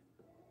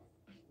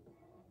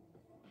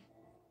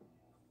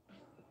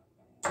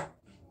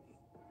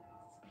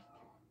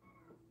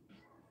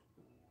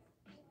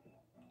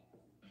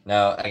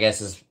 Now, I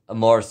guess as a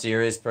more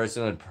serious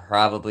person would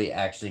probably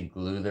actually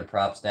glue their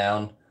props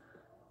down.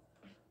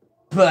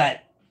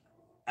 But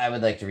I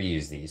would like to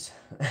reuse these.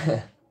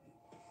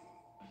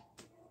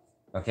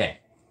 Okay.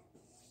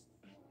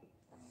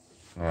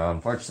 Now,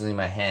 unfortunately,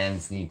 my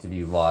hands need to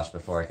be washed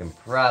before I can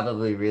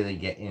probably really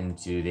get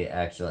into the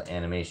actual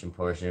animation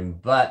portion.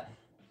 But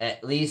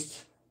at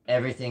least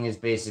everything is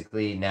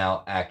basically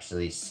now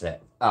actually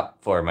set up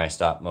for my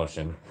stop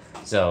motion.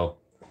 So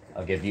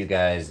I'll give you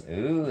guys,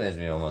 as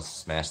we almost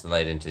smashed the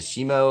light into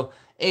Shimo,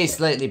 a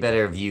slightly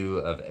better view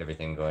of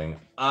everything going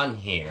on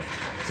here.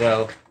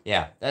 So,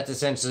 yeah, that's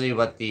essentially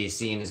what the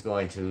scene is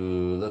going to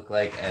look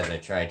like as I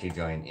try to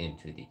join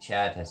into the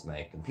chat as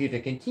my computer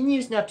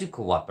continues not to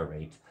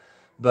cooperate.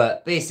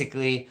 But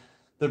basically,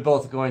 they're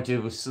both going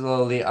to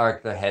slowly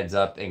arc their heads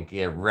up and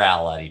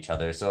growl at each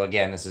other. So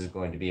again, this is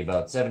going to be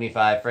about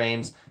 75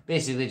 frames.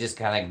 Basically just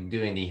kind of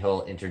doing the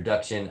whole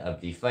introduction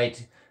of the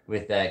fight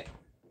with that,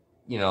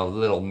 you know,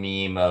 little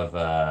meme of,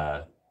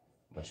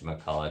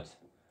 whatchamacallit,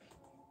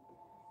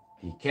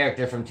 the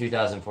character from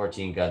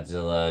 2014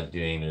 Godzilla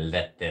doing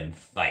Let Them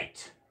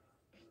Fight.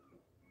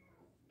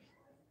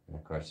 And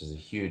of course, there's a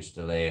huge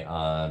delay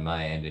on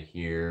my end of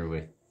here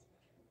with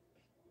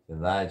the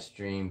live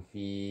stream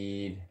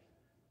feed.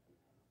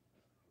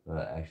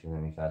 But actually,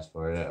 let me fast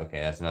forward it. Okay,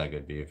 that's not a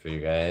good view for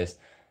you guys.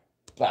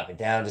 Pop it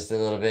down just a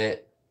little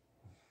bit.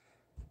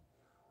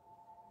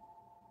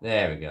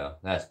 There we go.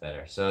 That's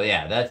better. So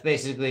yeah, that's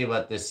basically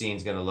what this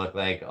scene's going to look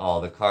like. All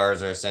the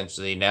cars are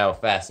essentially now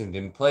fastened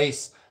in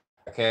place.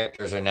 Our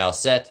characters are now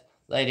set.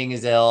 Lighting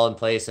is all in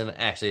place, and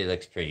actually it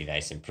looks pretty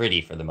nice and pretty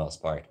for the most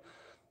part.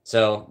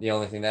 So the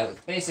only thing that was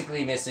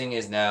basically missing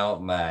is now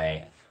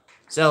my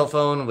cell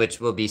phone, which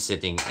will be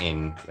sitting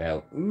in,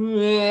 well,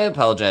 I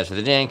apologize for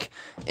the jank,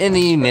 in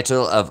the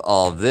middle of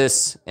all of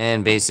this,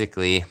 and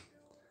basically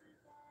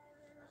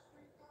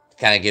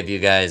kind of give you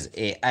guys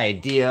an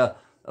idea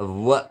of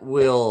what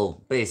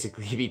will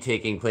basically be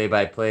taking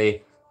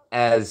play-by-play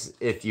as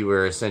if you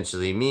were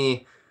essentially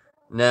me.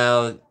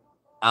 Now,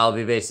 I'll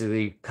be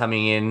basically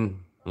coming in,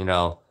 you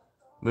know,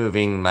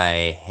 moving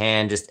my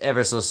hand just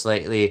ever so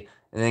slightly,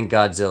 and then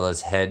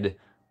Godzilla's head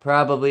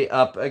probably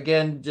up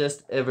again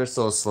just ever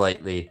so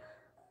slightly,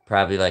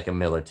 probably like a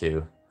mil or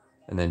two,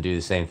 and then do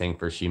the same thing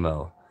for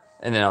Shimo.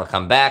 And then I'll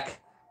come back,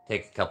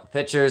 take a couple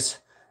pictures,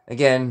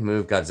 again,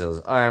 move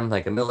Godzilla's arm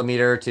like a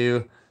millimeter or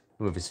two,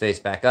 move his face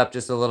back up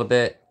just a little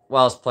bit,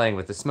 whilst playing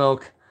with the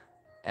smoke,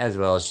 as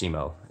well as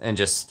Shimo. And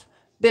just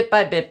bit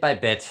by bit by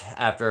bit,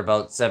 after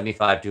about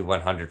 75 to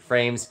 100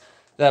 frames,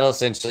 that'll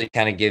essentially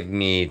kind of give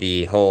me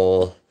the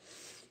whole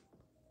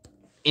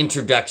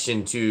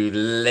introduction to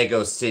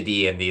Lego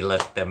City and the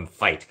let them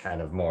fight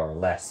kind of more or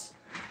less.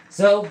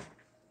 So,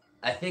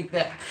 I think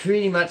that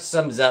pretty much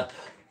sums up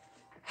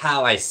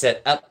how I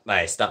set up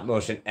my stop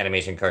motion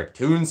animation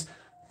cartoons.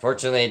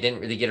 Fortunately, I didn't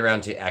really get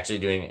around to actually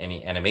doing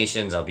any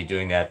animations. I'll be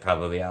doing that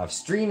probably off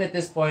stream at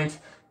this point,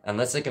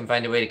 unless I can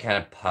find a way to kind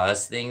of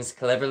pause things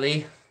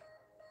cleverly.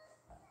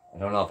 I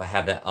don't know if I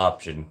have that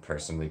option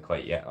personally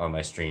quite yet on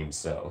my stream,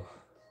 so.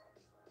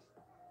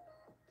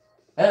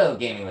 Hello,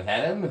 Gaming with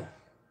Adam.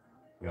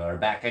 You're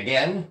back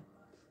again.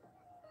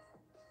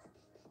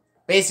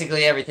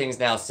 Basically, everything's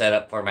now set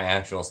up for my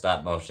actual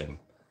stop motion.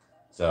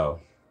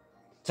 So,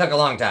 took a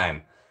long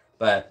time.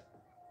 But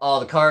all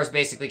the cars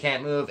basically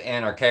can't move,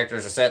 and our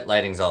characters are set,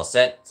 lighting's all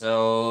set.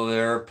 So,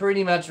 they're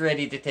pretty much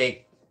ready to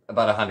take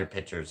about 100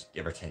 pictures,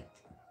 give or take.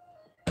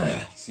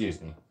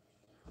 Excuse me.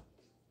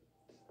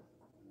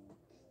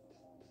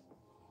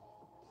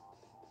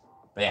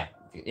 But yeah,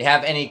 if you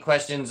have any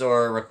questions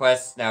or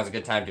requests, now's a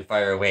good time to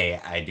fire away,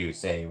 I do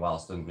say,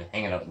 whilst I'm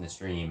hanging out in the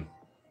stream.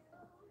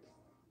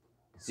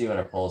 Let's see what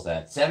our poll's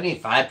at.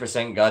 75%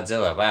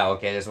 Godzilla. Wow,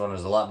 okay, this one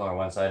was a lot more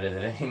one-sided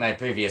than any of my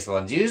previous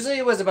ones. Usually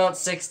it was about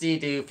 60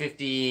 to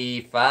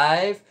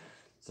 55.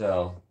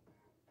 So,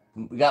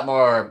 we got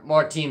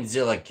more Team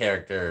Zilla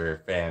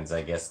character fans,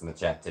 I guess, in the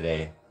chat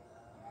today.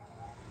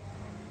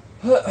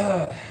 Excuse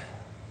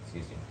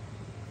me.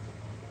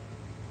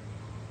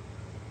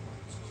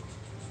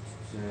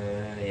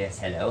 Yes,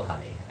 hello,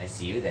 honey. I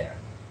see you there.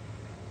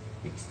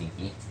 Big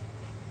stinky.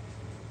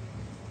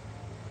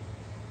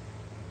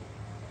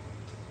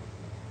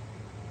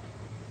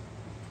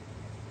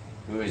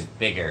 Who is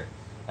bigger?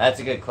 That's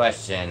a good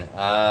question. It's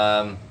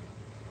a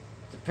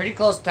pretty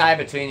close tie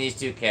between these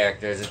two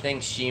characters. I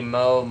think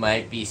Shimo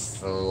might be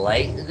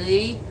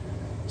slightly,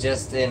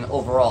 just in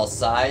overall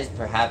size,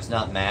 perhaps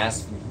not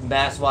mass.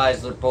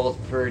 Mass-wise, they're both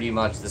pretty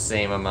much the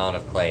same amount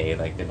of clay.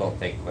 Like, they both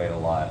take quite a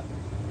lot.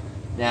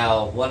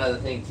 Now, one other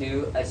thing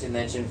too I should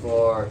mention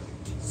for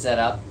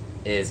setup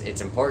is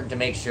it's important to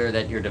make sure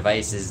that your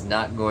device is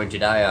not going to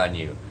die on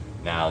you.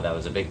 Now, that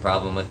was a big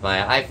problem with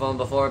my iPhone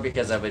before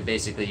because I would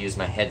basically use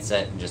my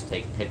headset and just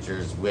take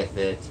pictures with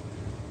it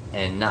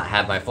and not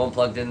have my phone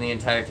plugged in the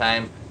entire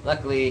time.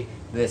 Luckily,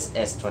 this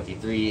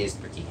S23 is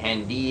pretty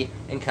handy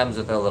and comes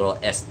with a little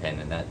S Pen,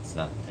 and that's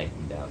not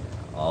tightened down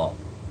at all.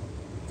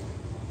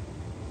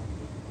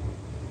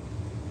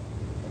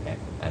 Okay,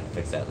 I have to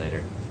fix that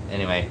later.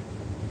 Anyway.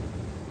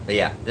 But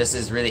yeah, this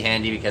is really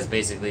handy because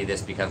basically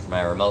this becomes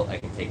my remote. I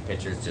can take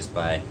pictures just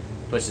by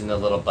pushing the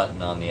little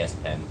button on the S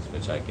Pen,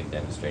 which I can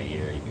demonstrate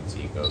here. You can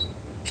see it goes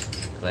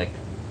click,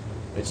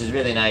 which is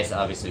really nice.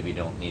 Obviously, we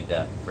don't need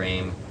that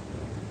frame,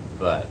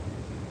 but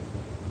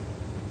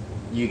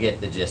you get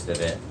the gist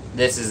of it.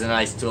 This is a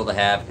nice tool to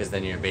have because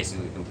then you're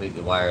basically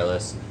completely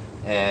wireless.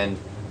 And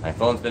my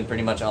phone's been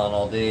pretty much on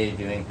all day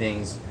doing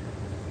things.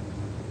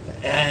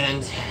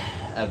 And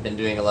I've been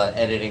doing a lot of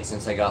editing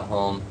since I got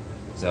home.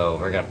 So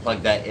we're going to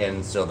plug that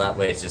in so that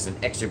way it's just an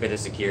extra bit of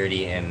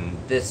security. And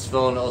this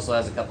phone also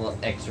has a couple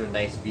of extra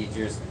nice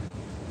features.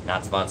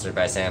 Not sponsored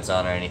by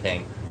Samsung or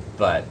anything.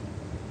 But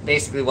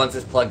basically once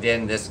it's plugged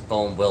in, this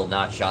phone will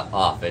not shut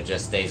off. It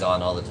just stays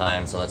on all the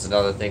time. So that's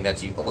another thing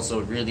that you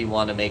also really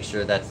want to make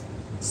sure that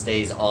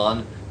stays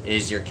on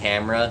is your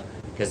camera.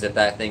 Because if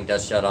that thing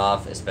does shut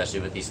off,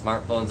 especially with these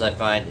smartphones, I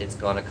find it's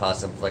going to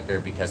cause some flicker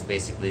because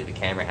basically the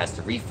camera has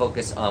to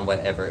refocus on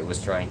whatever it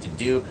was trying to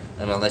do,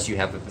 and unless you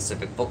have a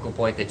specific focal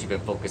point that you've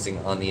been focusing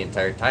on the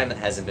entire time that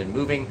hasn't been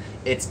moving,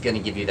 it's going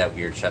to give you that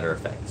weird shutter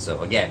effect.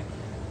 So again,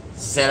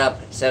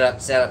 setup,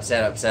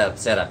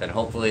 and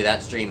hopefully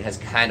that stream has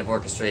kind of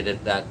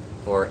orchestrated that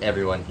for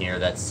everyone here.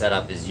 That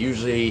setup is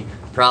usually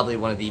probably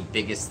one of the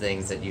biggest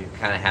things that you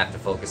kind of have to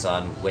focus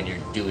on when you're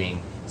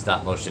doing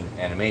stop motion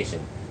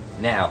animation.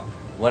 Now,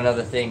 one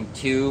other thing,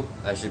 too,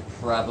 I should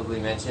probably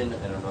mention,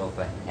 I don't know if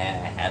I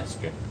had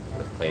script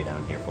with clay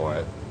down here for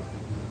it,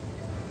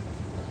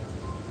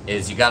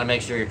 is you gotta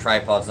make sure your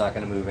tripod's not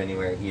gonna move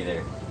anywhere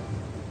either,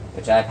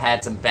 which I've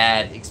had some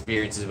bad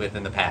experiences with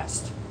in the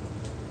past.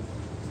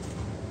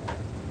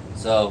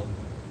 So,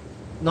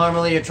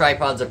 normally your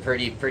tripods are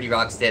pretty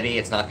rock steady.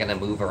 It's not gonna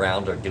move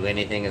around or do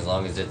anything as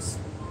long as it's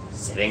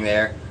sitting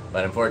there,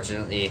 but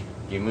unfortunately,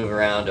 if you move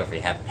around or if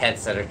you have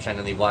pets that are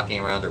generally walking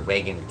around or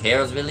wagging their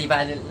tails really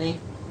violently,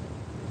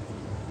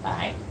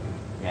 hi.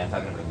 Yeah, I'm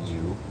talking about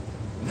you.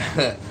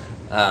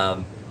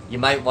 You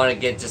might want to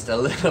get just a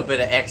little bit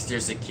of extra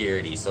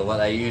security. So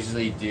what I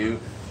usually do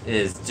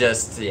is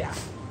just, yeah,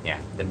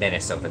 the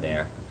menace over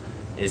there,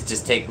 is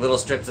just take little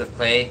strips of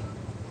clay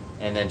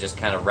and then just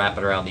kind of wrap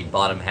it around the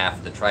bottom half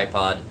of the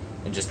tripod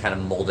and just kind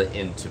of mold it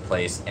into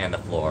place and the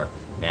floor.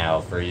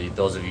 Now, for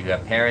those of you who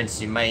have parents,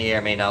 you may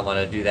or may not want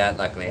to do that.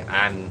 Luckily,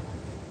 I'm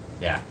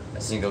a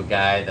single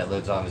guy that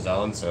lives on his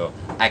own, so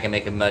I can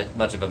make as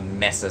much of a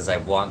mess as I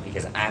want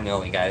because I'm the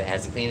only guy that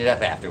has to clean it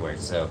up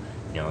afterwards, so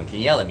no one can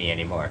yell at me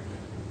anymore.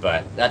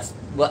 But that's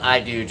what I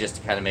do just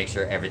to kind of make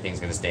sure everything's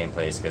going to stay in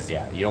place because,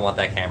 yeah, you don't want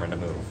that camera to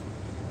move.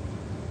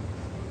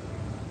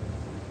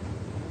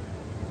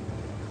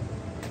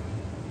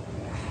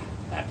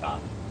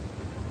 Laptop.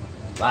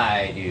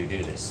 why do you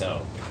do this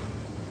so?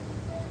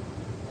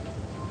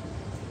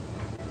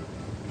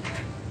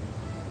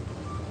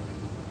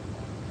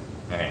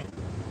 Alright.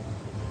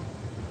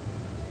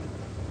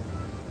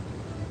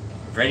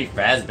 Freddy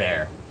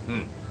Fazbear.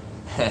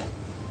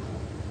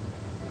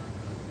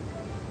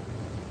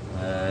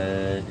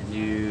 Did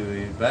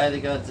you buy the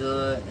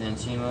Godzilla and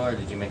Shimo, or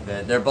did you make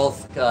that? They're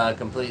both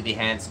completely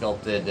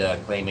hand-sculpted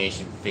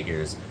claymation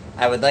figures.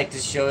 I would like to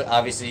show,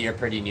 obviously you're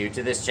pretty new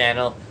to this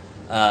channel,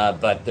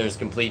 but there's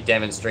complete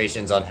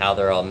demonstrations on how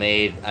they're all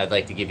made. I'd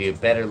like to give you a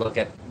better look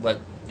at what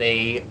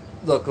they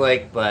look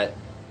like, but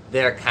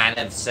they're kind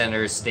of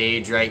center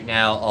stage right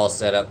now, all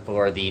set up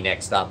for the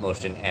next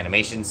stop-motion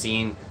animation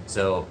scene.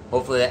 So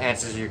hopefully that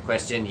answers your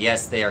question.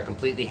 Yes, they are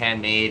completely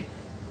handmade.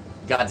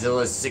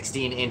 Godzilla is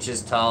 16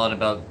 inches tall and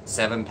about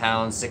 7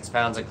 pounds, 6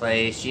 pounds of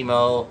clay.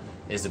 Shimo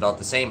is about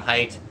the same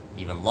height,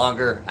 even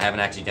longer. I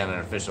haven't actually done an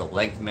official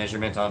length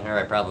measurement on her.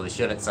 I probably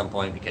should at some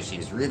point because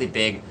she's really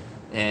big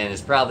and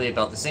is probably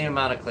about the same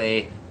amount of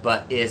clay,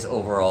 but is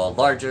overall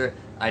larger.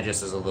 I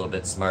just was a little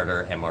bit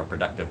smarter and more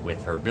productive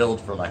with her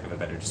build, for lack of a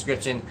better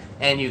description.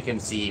 And you can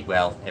see,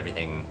 well,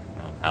 everything,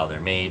 how they're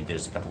made.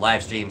 There's a couple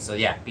live streams, so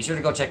yeah, be sure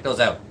to go check those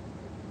out.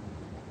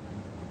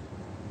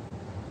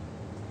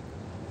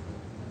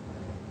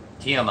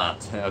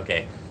 Tiamat,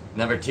 okay.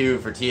 Number 2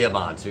 for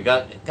Tiamat. We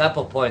got a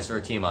couple points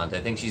for Tiamat. I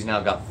think she's now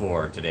got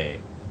 4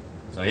 today.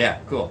 So yeah,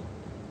 cool.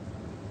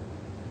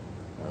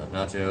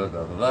 Nacho,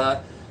 blah blah blah.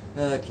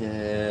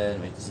 Okay,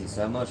 wait to see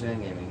stop motion,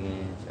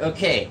 gaming.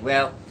 Okay,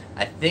 well,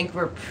 I think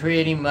we're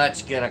pretty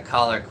much gonna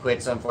call her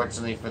quits,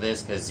 unfortunately, for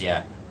this, because,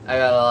 yeah, I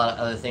got a lot of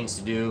other things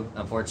to do.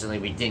 Unfortunately,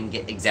 we didn't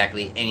get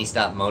exactly any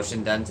stop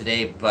motion done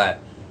today, but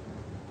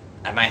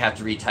I might have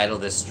to retitle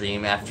this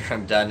stream after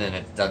I'm done and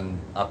it's done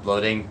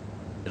uploading.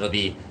 It'll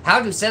be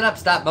how to set up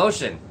stop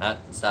motion, not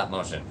stop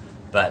motion.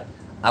 But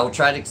I will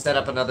try to set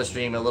up another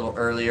stream a little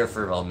earlier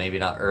for, well, maybe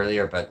not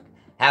earlier, but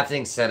have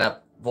things set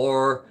up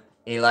for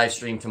a live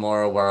stream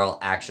tomorrow where I'll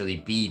actually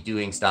be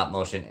doing stop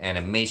motion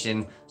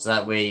animation, so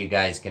that way you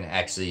guys can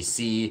actually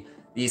see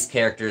these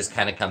characters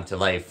kind of come to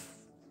life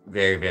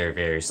very, very,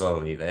 very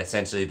slowly.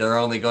 Essentially, they're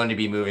only going to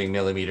be moving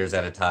millimeters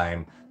at a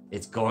time.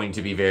 It's going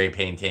to be very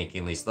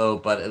painstakingly slow,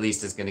 but at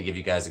least it's going to give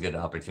you guys a good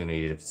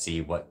opportunity to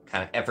see what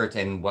kind of effort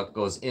and what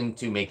goes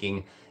into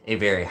making a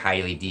very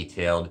highly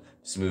detailed,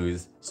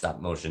 smooth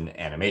stop motion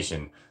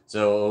animation.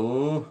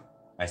 So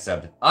I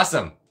subbed.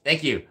 Awesome.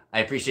 Thank you.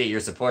 I appreciate your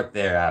support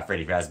there,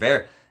 Freddy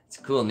Fazbear. It's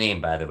a cool name,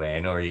 by the way. I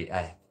know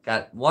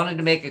I wanted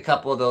to make a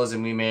couple of those,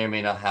 and we may or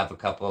may not have a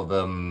couple of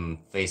them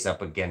face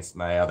up against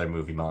my other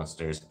movie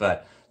monsters,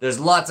 but there's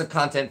lots of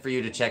content for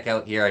you to check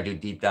out here. I do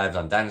deep dives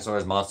on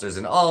dinosaurs, monsters,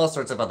 and all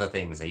sorts of other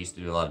things. I used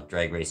to do a lot of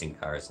drag racing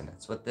cars, and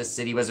that's what this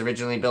city was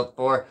originally built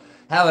for.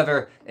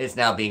 However, it's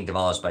now being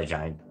demolished by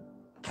giant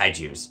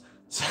kaijus.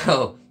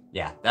 So,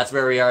 yeah, that's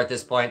where we are at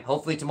this point.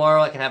 Hopefully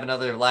tomorrow I can have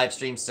another live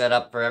stream set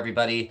up for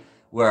everybody,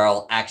 where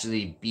I'll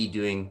actually be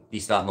doing the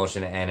stop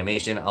motion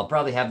animation. I'll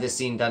probably have this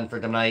scene done for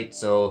tonight,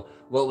 so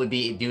what we'll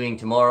be doing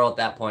tomorrow at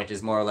that point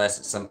is more or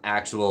less some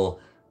actual,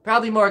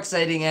 probably more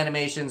exciting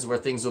animations where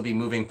things will be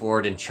moving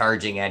forward and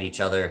charging at each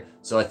other.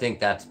 So I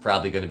think that's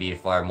probably going to be a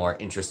far more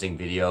interesting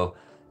video.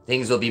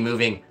 Things will be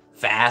moving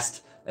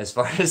fast as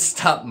far as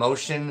stop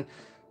motion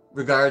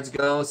regards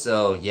go,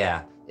 so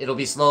yeah. It'll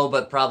be slow,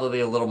 but probably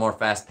a little more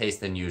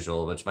fast-paced than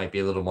usual, which might be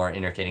a little more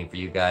entertaining for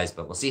you guys,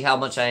 but we'll see how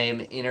much I am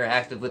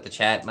interactive with the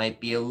chat. Might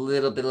be a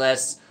little bit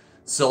less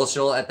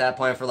social at that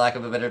point, for lack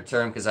of a better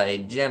term, because I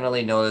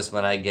generally notice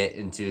when I get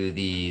into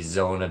the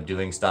zone of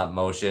doing stop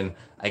motion,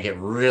 I get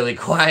really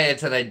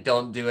quiet and I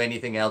don't do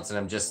anything else, and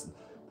I'm just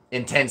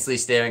intensely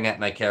staring at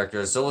my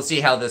characters. So we'll see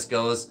how this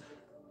goes.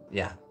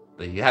 Yeah,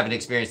 but you haven't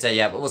experienced that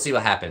yet, but we'll see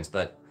what happens.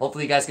 But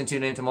hopefully you guys can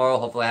tune in tomorrow.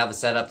 Hopefully I have the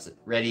setups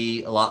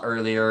ready a lot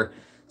earlier,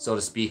 so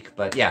to speak.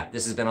 But yeah,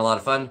 this has been a lot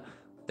of fun.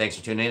 Thanks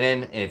for tuning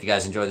in, and if you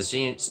guys enjoyed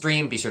the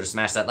stream, be sure to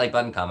smash that like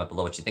button, comment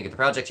below what you think of the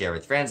project, share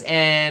with friends,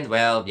 and,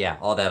 well, yeah,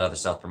 all that other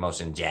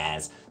self-promotion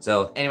jazz.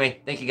 So,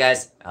 anyway, thank you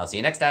guys. I'll see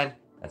you next time.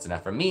 That's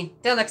enough from me.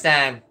 Till next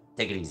time,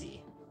 take it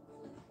easy.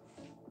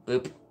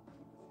 Boop.